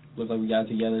 but looked like we got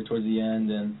together towards the end,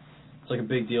 and it's like a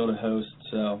big deal to host,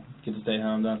 so get to stay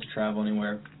home, don't have to travel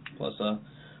anywhere. Plus,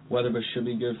 weather but should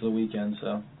be good for the weekend.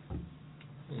 So.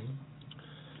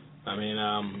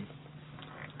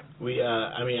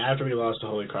 After we lost to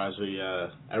Holy Cross,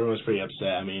 everyone was pretty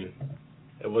upset.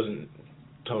 It wasn't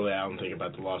totally, I don't think,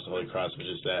 about the loss to Holy Cross, but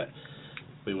just that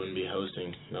we wouldn't be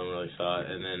hosting. No one really thought.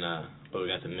 And then, but we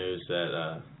got the news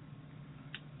that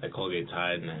Colgate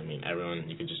tied, and everyone,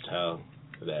 you could just tell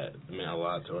that it meant a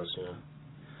lot to us.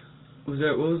 What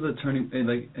was the turning?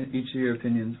 Each of your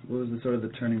opinions, what was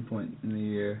the turning point in the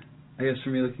year? I guess for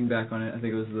me, looking back on it, I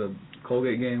think it was the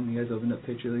Colgate game. You guys opened up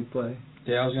Patriot League play.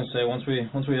 Yeah, I was gonna say once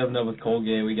we opened up with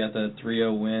Colgate, we got the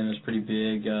 3-0 win. It was pretty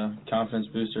big, confidence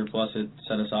booster. Plus, it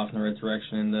set us off in the right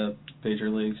direction in the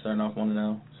Patriot League, starting off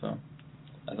 1-0. So,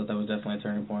 I thought that was definitely a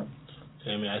turning point.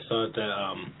 Yeah, I thought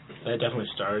that definitely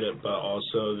started it, but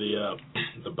also the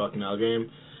Bucknell game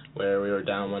where we were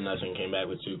down 1-0, came back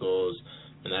with 2 goals,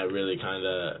 and that really kind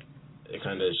of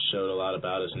showed a lot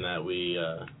about us, and that we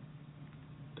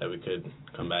could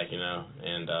come back,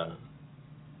 and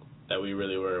that we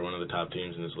really were one of the top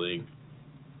teams in this league.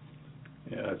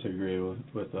 Yeah, I have to agree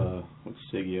with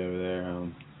Siggy over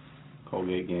there.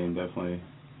 Colgate game definitely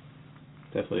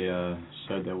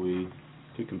showed that we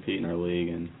could compete in our league,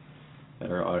 and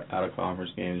that our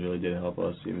out-of-conference games really did help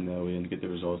us, even though we didn't get the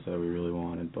results that we really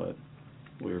wanted, but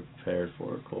we were prepared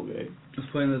for Colgate. Was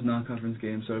playing those non-conference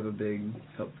games sort of a big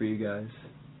help for you guys?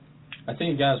 I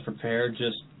think you guys prepared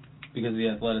just because of the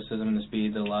athleticism and the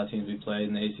speed that a lot of teams we played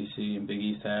in the ACC and Big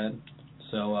East had.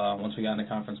 So once we got into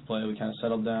conference play, we kind of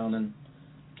settled down and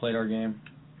played our game.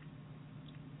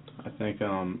 I think,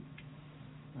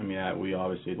 we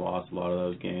obviously lost a lot of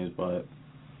those games, but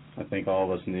I think all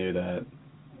of us knew that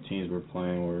teams we're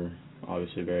playing were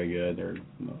obviously very good.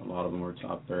 A lot of them were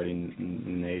top 30 in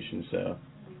the nation. So,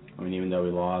 even though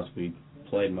we lost, we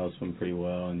played most of them pretty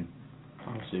well, and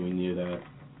obviously we knew that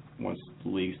once the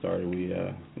league started,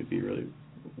 we'd be really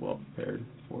well prepared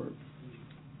for it.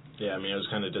 Yeah, it was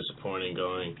kind of disappointing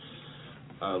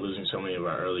losing so many of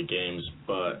our early games,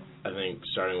 but I think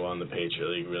starting well in the Patriot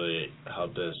League really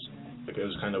helped us. It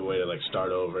was kind of a way to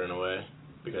start over in a way,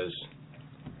 because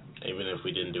even if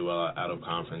we didn't do well out of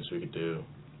conference, we could do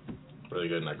really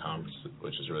good in our conference,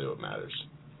 which is really what matters.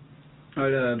 All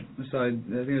right, I think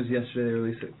it was yesterday they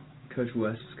released Coach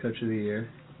West's Coach of the Year.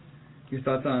 Your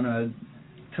thoughts on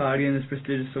Todd getting this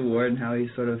prestigious award and how he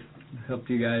sort of helped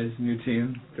you guys and your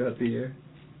team throughout the year?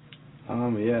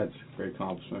 Yeah, it's a great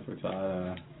accomplishment for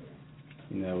Todd.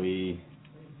 He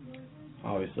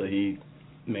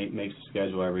makes the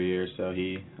schedule every year, so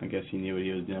I guess he knew what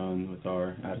he was doing with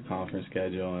our out-of-conference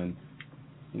schedule, and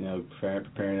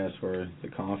preparing us for the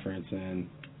conference, and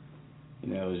it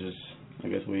was just, I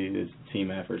guess it's a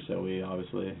team effort, so we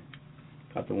obviously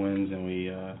got the wins, and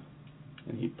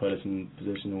and he put us in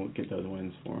position to get those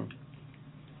wins for him.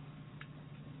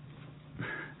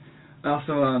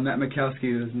 Also, Matt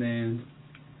Mikowski was named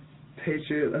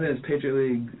Patriot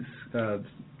League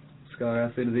Scholar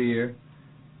Athlete of the Year.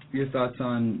 Your thoughts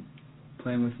on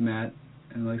playing with Matt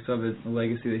and some of the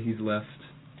legacy that he's left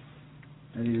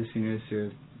as he's a senior this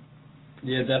year?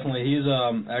 Yeah, definitely. He's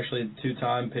actually a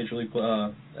 2-time Patriot League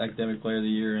Academic Player of the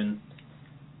Year, and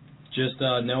just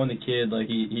knowing the kid,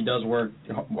 he does work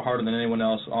harder than anyone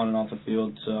else on and off the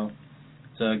field, so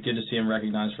it's good to see him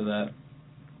recognized for that.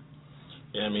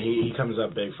 Yeah, he comes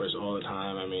up big for us all the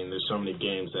time. There's so many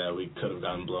games that we could have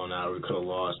gotten blown out or we could have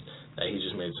lost, that he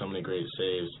just made so many great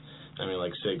saves.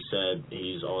 Like Sig said,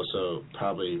 he's also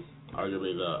probably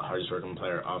arguably the hardest working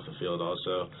player off the field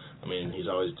also. He's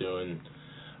always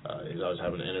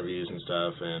having interviews and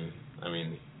stuff, and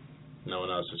no one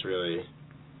else is really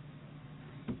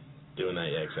doing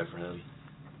that yet except for him.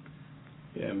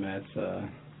 Yeah, Matt's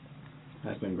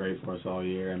been great for us all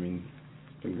year.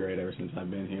 It's been great ever since I've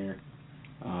been here.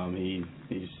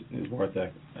 His work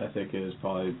ethic is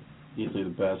probably easily the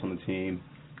best on the team.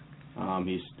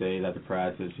 He stayed at the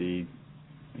practice. He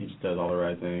just does all the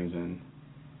right things, and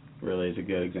really is a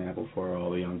good example for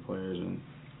all the young players and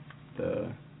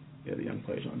the young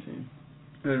players on the team.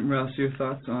 Rouse, your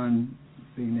thoughts on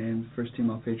being named first team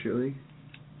All Patriot League?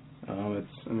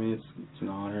 It's an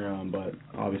honor, but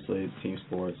obviously it's team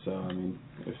sports. So I mean,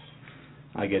 if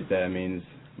I get that, it means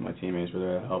my teammates were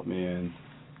there to help me, and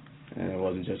it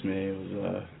wasn't just me. It was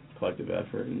a collective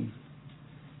effort, and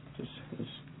it's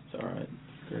all right,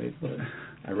 great. But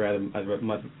I'd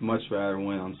much rather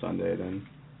win on Sunday than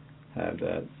have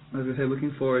that. I was gonna say,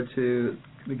 looking forward to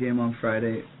the game on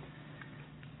Friday.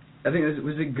 I think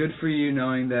was it good for you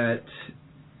knowing that,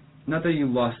 not that you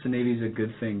lost to Navy is a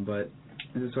good thing, but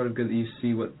is it sort of good that you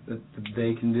see what that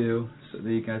they can do, so that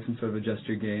you guys can sort of adjust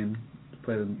your game to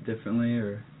play them differently,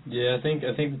 or? Yeah, I think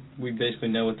we basically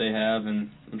know what they have, and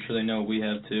I'm sure they know what we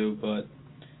have too. But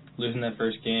losing that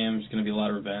first game is going to be a lot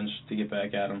of revenge to get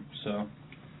back at them. So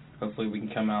hopefully we can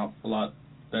come out a lot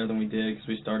better than we did, because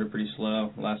we started pretty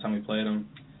slow last time we played them.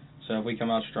 So if we come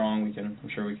out strong, I'm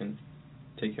sure we can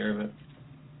take care of it.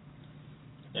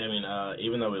 Yeah, I mean,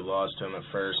 even though we lost to them at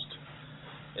first,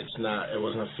 it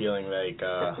wasn't a feeling like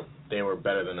they were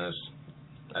better than us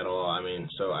at all. I mean,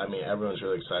 everyone's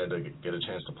really excited to get a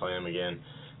chance to play them again.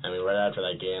 I mean, right after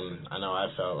that game, I know I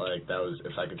felt like that was,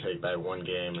 if I could take back one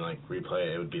game and replay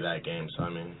it, it would be that game. So I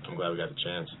mean, I'm glad we got the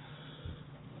chance.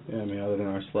 Yeah, I mean, other than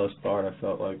our slow start, I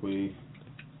felt like we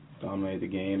dominated the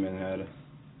game and had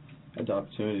the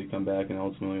opportunity to come back and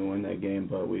ultimately win that game,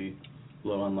 but we a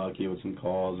little unlucky with some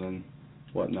calls and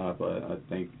whatnot. But I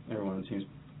think everyone on the team's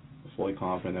fully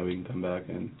confident that we can come back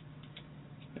and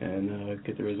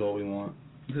get the result we want.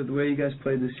 So the way you guys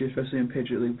played this year, especially in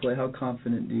Patriot League play, how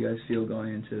confident do you guys feel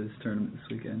going into this tournament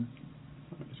this weekend?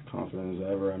 As confident as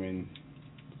ever. I mean,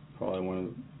 probably one of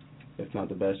the, if not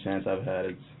the best chance I've had,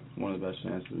 it's one of the best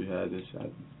chances we've had.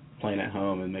 Playing at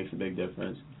home, it makes a big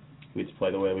difference. We get to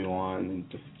play the way we want, and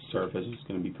the surface is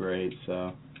going to be great.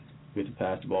 So we get to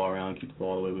pass the ball around, keep the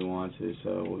ball the way we want to.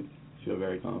 So we feel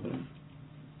very confident.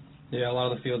 Yeah, a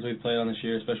lot of the fields we've played on this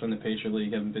year, especially in the Patriot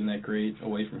League, haven't been that great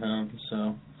away from home.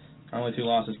 So our only 2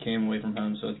 losses came away from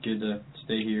home, so it's good to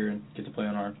stay here and get to play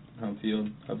on our home field.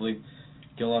 Hopefully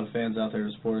get a lot of fans out there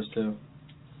to support us too.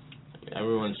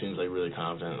 Everyone seems really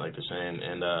confident, like they're saying,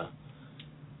 and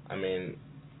I mean,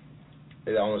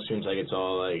 it almost seems like it's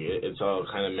all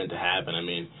kind of meant to happen. I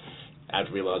mean,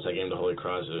 after we lost that game to Holy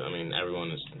Cross, I mean,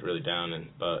 everyone is really down,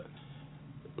 but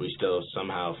we still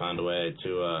somehow found a way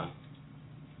to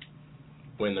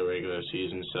win the regular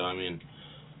season. So I mean,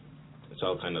 it's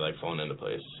all kind of falling into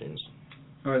place, it seems.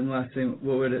 All right, and the last thing,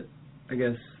 what would it, I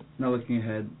guess, not looking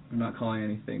ahead, I'm not calling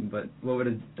anything, but what would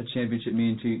a championship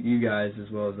mean to you guys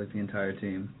as well as the entire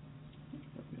team?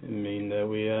 It means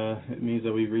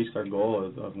that we've reached our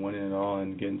goal of winning it all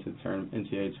and getting to the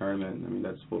NCAA tournament. I mean,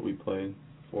 that's what we played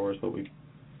for. It's what we've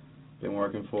been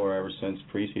working for ever since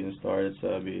preseason started. So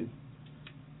it'd be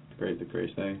the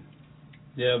greatest thing.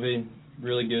 Yeah, it'd be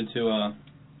really good to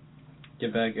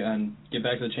get back to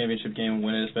the championship game and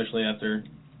win it, especially after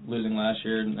losing last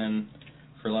year. And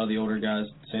for a lot of the older guys,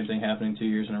 same thing happening 2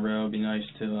 years in a row. It'd be nice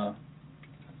to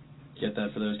get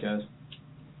that for those guys.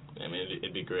 I mean,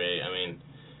 it'd be great. I mean,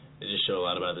 it just showed a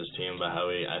lot about this team, about how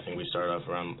I think we started off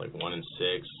around 1-6,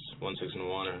 1-6-1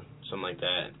 or something like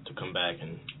that, to come back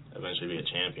and eventually be a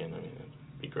champion. I mean,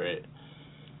 it'd be great.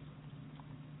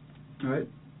 All right.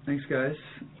 Thanks, guys.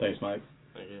 Thanks, Mike.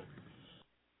 Thank you.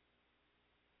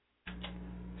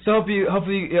 So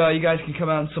hopefully you guys can come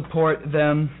out and support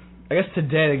them. I guess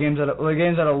today the game's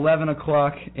at 11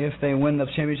 o'clock. If they win the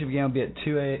championship game, it'll be at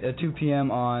 2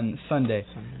 p.m. on Sunday.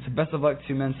 So best of luck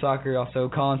to men's soccer. Also,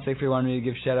 Colin Seigfried wanted me to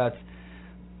give shout-outs.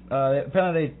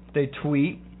 Apparently they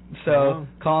tweet. So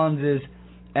Collins is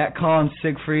at Colin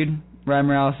Seigfried. Ryan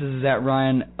Morales is at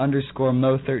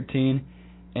Ryan_Mo13.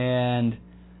 And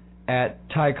at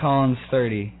Ty Collins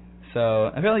 30.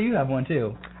 So I feel like you have one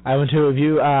too. I have one too. If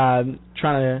you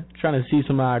trying to see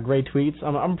some great tweets,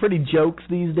 I'm pretty jokes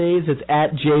these days. It's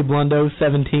at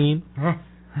JBlundo17.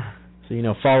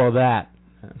 So follow that.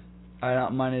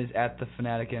 Mine is at the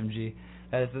Fanatic MG.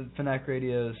 That is the Fanatic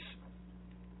Radio's,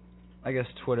 I guess,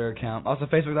 Twitter account. Also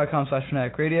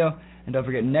Facebook.com/Fanatic Radio. And don't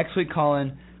forget, next week call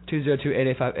in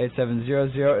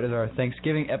 202-885-8700. It is our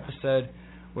Thanksgiving episode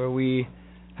where we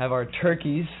have our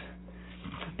turkeys.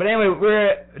 But anyway,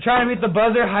 we're trying to meet the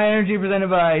buzzer. High Energy presented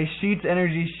by Sheets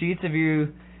Energy Sheets.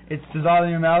 It's dissolved in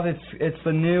your mouth. It's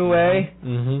the new way.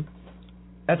 Mm-hmm.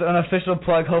 That's an unofficial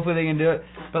plug. Hopefully they can do it.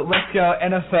 But let's go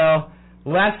NFL.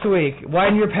 Last week,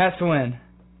 widen your path to win.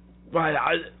 Right.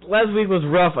 Last week was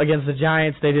rough against the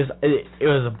Giants. It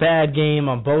was a bad game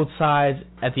on both sides.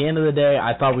 At the end of the day,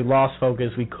 I thought we lost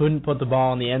focus. We couldn't put the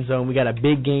ball in the end zone. We got a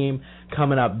big game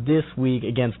coming up this week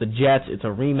against the Jets. It's a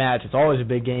rematch. It's always a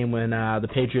big game when the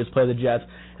Patriots play the Jets.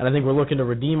 And I think we're looking to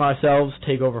redeem ourselves,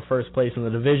 take over first place in the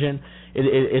division.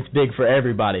 It's big for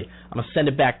everybody. I'm going to send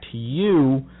it back to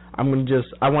you. I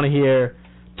want to hear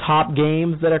top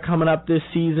games that are coming up this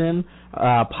season,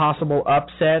 possible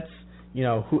upsets.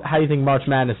 How do you think March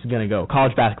Madness is going to go?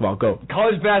 College basketball, go.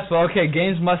 College basketball, okay,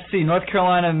 games must see. North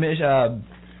Carolina,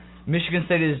 Michigan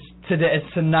State is today.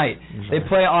 It's tonight. Mm-hmm. They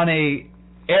play on a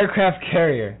aircraft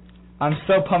carrier. I'm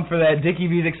so pumped for that. Dickie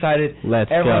V's excited.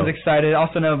 Everyone's excited.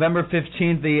 Also, November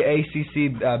 15th, the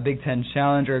ACC Big Ten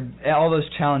Challenge, or all those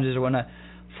challenges or whatnot.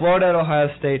 Florida at Ohio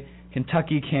State,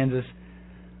 Kentucky, Kansas.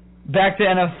 Back to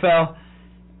NFL.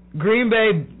 Green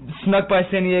Bay snuck by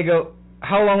San Diego.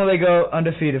 How long will they go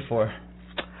undefeated for?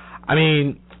 I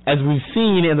mean, as we've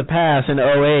seen in the past in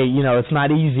 2008, it's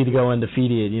not easy to go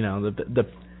undefeated. The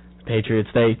Patriots,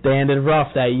 they ended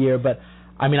rough that year, but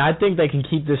I mean, I think they can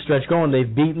keep this stretch going.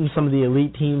 They've beaten some of the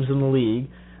elite teams in the league.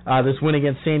 This win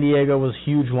against San Diego was a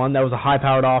huge one. That was a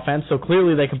high-powered offense, so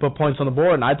clearly they can put points on the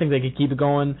board, and I think they could keep it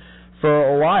going for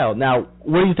a while. Now,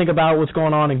 what do you think about what's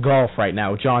going on in golf right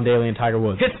now with John Daly and Tiger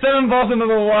Woods? Hit 7 balls into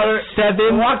the water.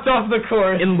 7. Walked off the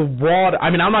course. In the water.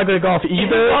 I mean, I'm not good at golf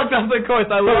either. Walked off the course.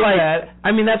 I love that. I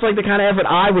mean, that's like the kind of effort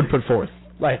I would put forth.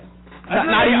 Like,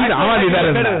 not even. I want to be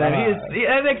better than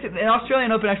that. An Australian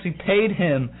Open actually paid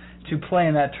him to play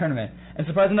in that tournament. And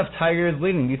surprisingly enough, Tiger is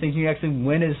leading. Do you think he can actually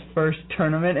win his first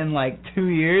tournament in like 2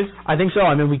 years? I think so.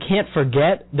 I mean, we can't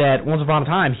forget that once upon a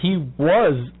time he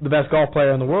was the best golf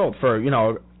player in the world for, Are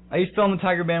you still on the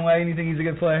Tiger bandwagon? Do you think he's a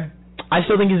good player? I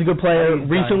still think he's a good player.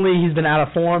 Recently, he's been out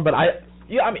of form, but I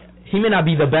mean, he may not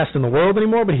be the best in the world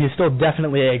anymore, but he's still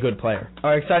definitely a good player.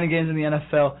 All right, exciting games in the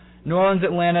NFL. New Orleans,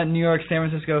 Atlanta, New York, San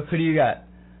Francisco. Who do you got?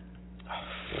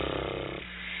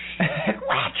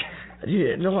 What?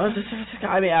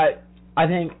 I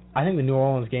mean, I think the New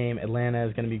Orleans game, Atlanta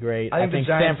is going to be great. I think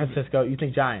San Francisco. You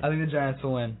think Giants? I think the Giants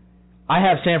will win. I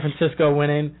have San Francisco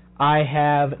winning. I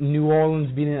have New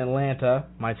Orleans beating Atlanta.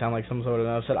 Might sound like some sort of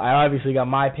upset. I obviously got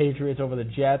my Patriots over the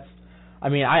Jets. I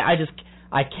mean, I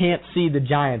can't see the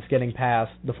Giants getting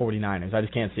past the 49ers. I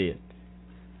just can't see it.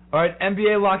 All right,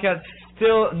 NBA lockout.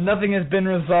 Still, nothing has been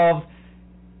resolved.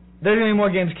 There's going to be more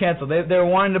games canceled. They're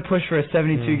wanting to push for a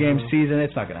 72-game season.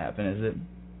 It's not going to happen, is it?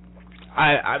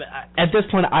 At this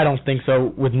point, I don't think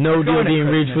so. With no deal being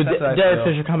reached, with Derek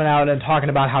Fisher coming out and talking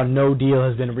about how no deal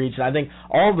has been reached, I think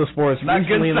all of the sports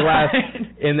recently in the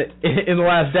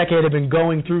last decade have been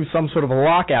going through some sort of a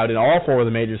lockout in all 4 of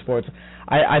the major sports.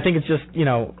 I think it's just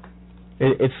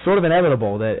it's sort of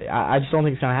inevitable that I just don't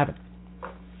think it's going to happen.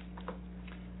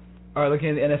 All right, looking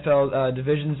at the NFL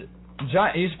divisions,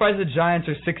 are you surprised the Giants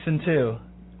are 6-2?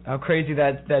 How crazy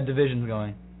that division's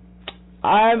going.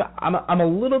 I'm a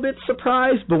little bit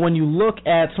surprised, but when you look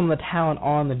at some of the talent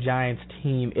on the Giants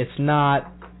team, it's not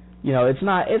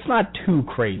too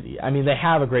crazy. I mean, they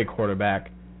have a great quarterback.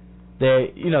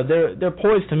 They're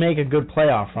poised to make a good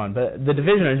playoff run, but the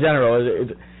division in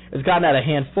general it's gotten out of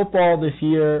hand. Football this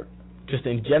year, just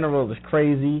in general, is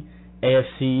crazy.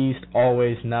 AFC East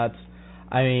always nuts.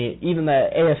 I mean, even the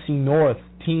AFC North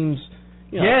teams.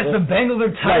 Yes, the Bengals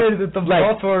are tied with the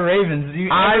Baltimore Ravens.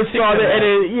 I saw that,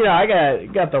 and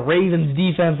I got the Ravens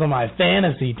defense on my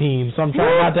fantasy team, so I'm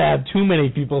trying not to have too many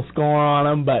people score on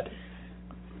them. But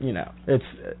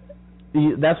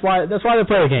that's why they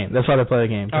play the game. That's why they play the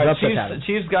game. All right,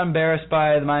 Chiefs got embarrassed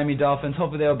by the Miami Dolphins.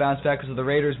 Hopefully they'll bounce back because the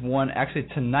Raiders won. Actually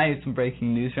tonight, some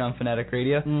breaking news here on Fanatic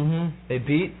Radio. Mm-hmm. They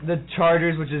beat the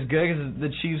Chargers, which is good because the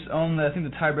Chiefs own the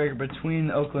tiebreaker between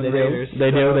the Oakland Raiders.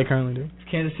 They do. They currently do.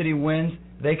 Kansas City wins.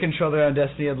 They control their own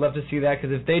destiny. I'd love to see that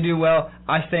because if they do well,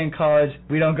 I stay in college.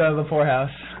 We don't go to the poorhouse.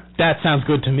 That sounds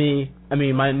good to me. I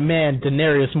mean, my man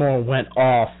Denarius Moore went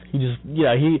off. He just,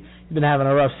 he's been having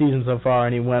a rough season so far,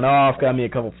 and he went off, got me a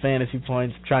couple fantasy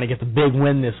points, trying to get the big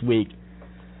win this week.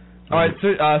 All right,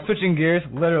 switching gears,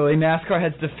 literally, NASCAR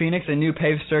heads to Phoenix, a new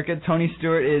paved circuit. Tony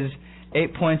Stewart is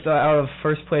 8 points out of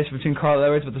first place between Carl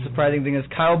Edwards, but the surprising thing is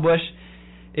Kyle Busch.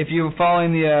 If you're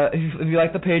following if you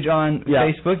like the page on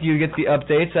Facebook, you get the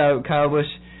updates. Kyle Busch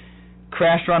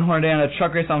crashed Ron Hornaday on a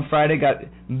truck race on Friday, got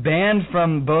banned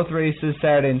from both races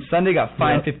Saturday and Sunday, got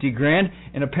fined $50,000,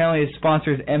 and apparently his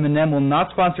sponsors M&M will not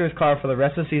sponsor his car for the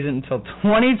rest of the season until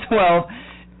 2012.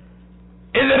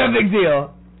 Is it a big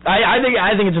deal? I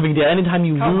think it's a big deal. Anytime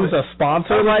you lose a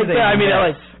sponsor like that, I mean,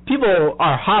 people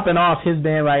are hopping off his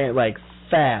bandwagon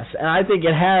fast, and I think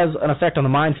it has an effect on the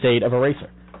mind state of a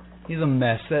racer. He's a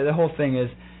mess. The whole thing is,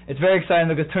 it's very exciting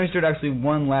because Tony Stewart actually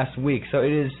won last week, so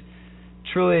it is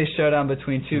truly a showdown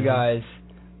between two guys.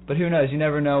 But who knows? You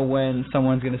never know when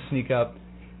someone's going to sneak up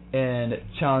and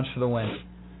challenge for the win.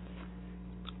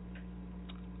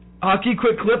 Hockey,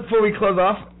 quick clip before we close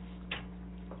off.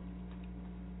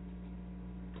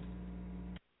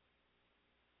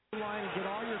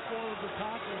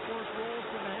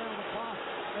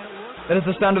 That is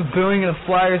the sound of booing of the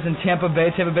Flyers in Tampa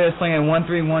Bay. Tampa Bay is playing a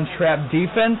 1-3-1 trap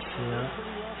defense. Yeah.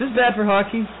 Is this bad for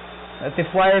hockey? That the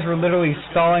Flyers were literally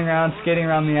stalling around, skating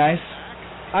around the ice.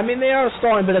 I mean, they are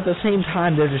stalling, but at the same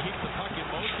time, they're just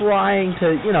trying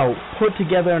to, put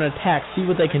together an attack, see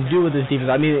what they can do with this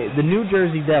defense. I mean, the New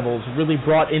Jersey Devils really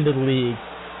brought into the league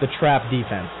the trap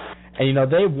defense. And,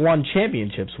 they've won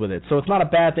championships with it. So it's not a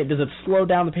bad thing. Does it slow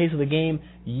down the pace of the game?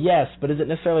 Yes, but is it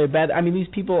necessarily a bad... I mean, these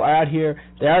people are out here,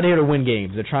 they're out here to win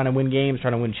games. They're trying to win games,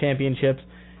 trying to win championships.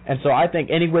 And so I think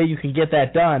any way you can get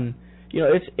that done,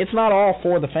 it's not all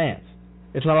for the fans.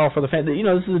 It's not all for the fans. This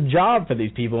is a job for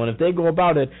these people, and if they go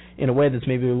about it in a way that's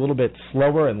maybe a little bit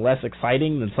slower and less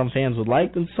exciting than some fans would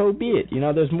like, then so be it.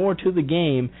 There's more to the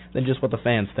game than just what the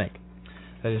fans think.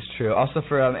 That is true. Also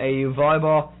for AU,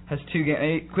 volleyball has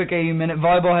quick AU minute.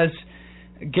 Volleyball has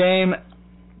a game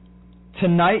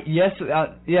tonight. Yes,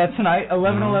 tonight,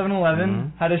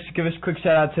 11-11-11. How to give us a quick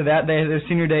shout-out to that. Their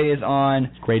senior day is on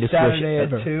Saturday at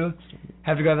 2.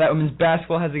 Have to go to that. Women's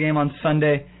basketball has a game on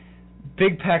Sunday.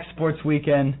 Big packed sports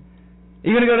weekend. Are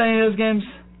you going to go to any of those games?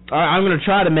 I'm going to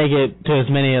try to make it to as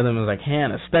many of them as I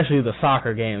can, especially the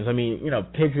soccer games. I mean,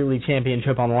 Patriot League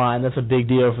championship on the line, that's a big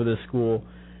deal for this school.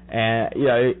 And,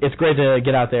 it's great to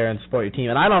get out there and support your team.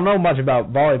 And I don't know much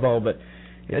about volleyball, but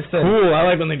it's cool. I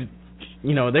like when they're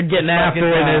getting after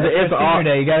it. It's awesome.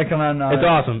 You got to come out and It's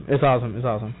awesome. It's awesome. It's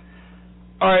awesome.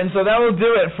 All right, and so that will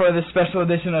do it for this special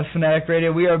edition of Fanatic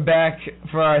Radio. We are back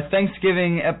for our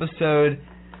Thanksgiving episode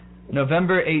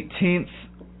November 18th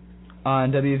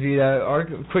on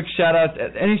WV. Quick shout-out.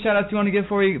 Any shout-outs you want to give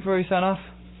before we sign off?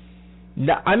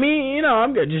 No, I mean,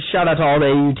 I'm good. Just shout out to all the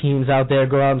AU teams out there.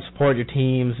 Go out and support your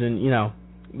teams and,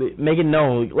 make it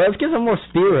known. Let's get some more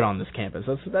spirit on this campus.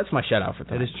 That's my shout-out for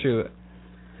tonight. That is true.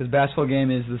 His basketball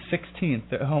game is the 16th,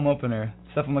 the home opener.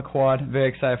 Stuff on the quad. Very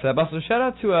excited for that. But also,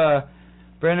 shout-out to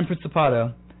Brandon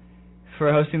Principato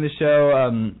for hosting the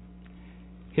show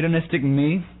Hedonistic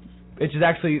Me, which is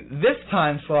actually this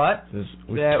time slot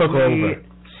we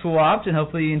swapped, and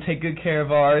hopefully you can take good care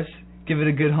of ours, give it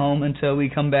a good home until we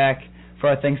come back for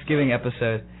our Thanksgiving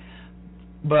episode.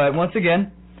 But once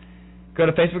again, go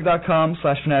to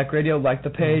facebook.com/Fanatic Radio, like the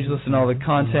page, listen to all the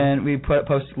content. We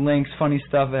post links, funny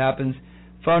stuff that happens.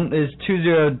 Phone is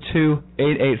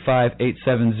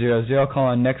 202-885-8700. Call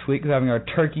on next week. We're having our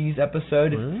turkeys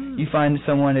episode. You find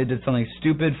someone that did something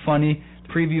stupid, funny.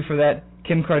 Preview for that.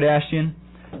 Kim Kardashian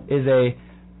is a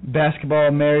basketball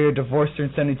married, divorced her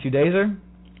in 72 days-er.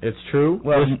 It's true.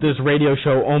 Well, this radio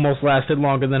show almost lasted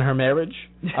longer than her marriage.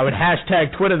 I would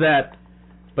hashtag Twitter that,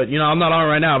 but I'm not on it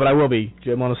right now, but I will be.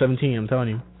 Jim117, I'm telling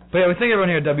you. But yeah, we thank everyone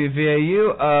here at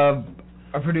WVAU, our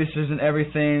producers and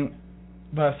everything.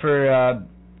 But for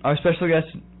our special guest,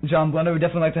 John Blundo, we'd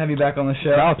definitely like to have you back on the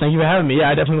show. Oh, thank you for having me.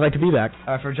 Yeah, I'd definitely like to be back.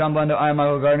 For John Blundo, I'm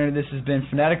Michael Gardner. This has been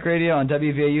Fanatic Radio on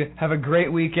WVAU. Have a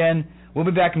great weekend. We'll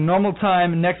be back normal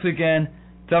time next weekend.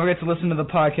 Don't forget to listen to the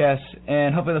podcast,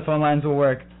 and hopefully the phone lines will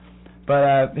work.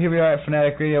 But here we are at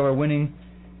Fanatic Radio, where winning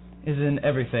isn't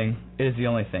everything. It is the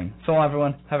only thing. So long,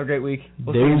 everyone. Have a great week.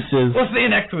 We'll see you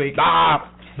next week.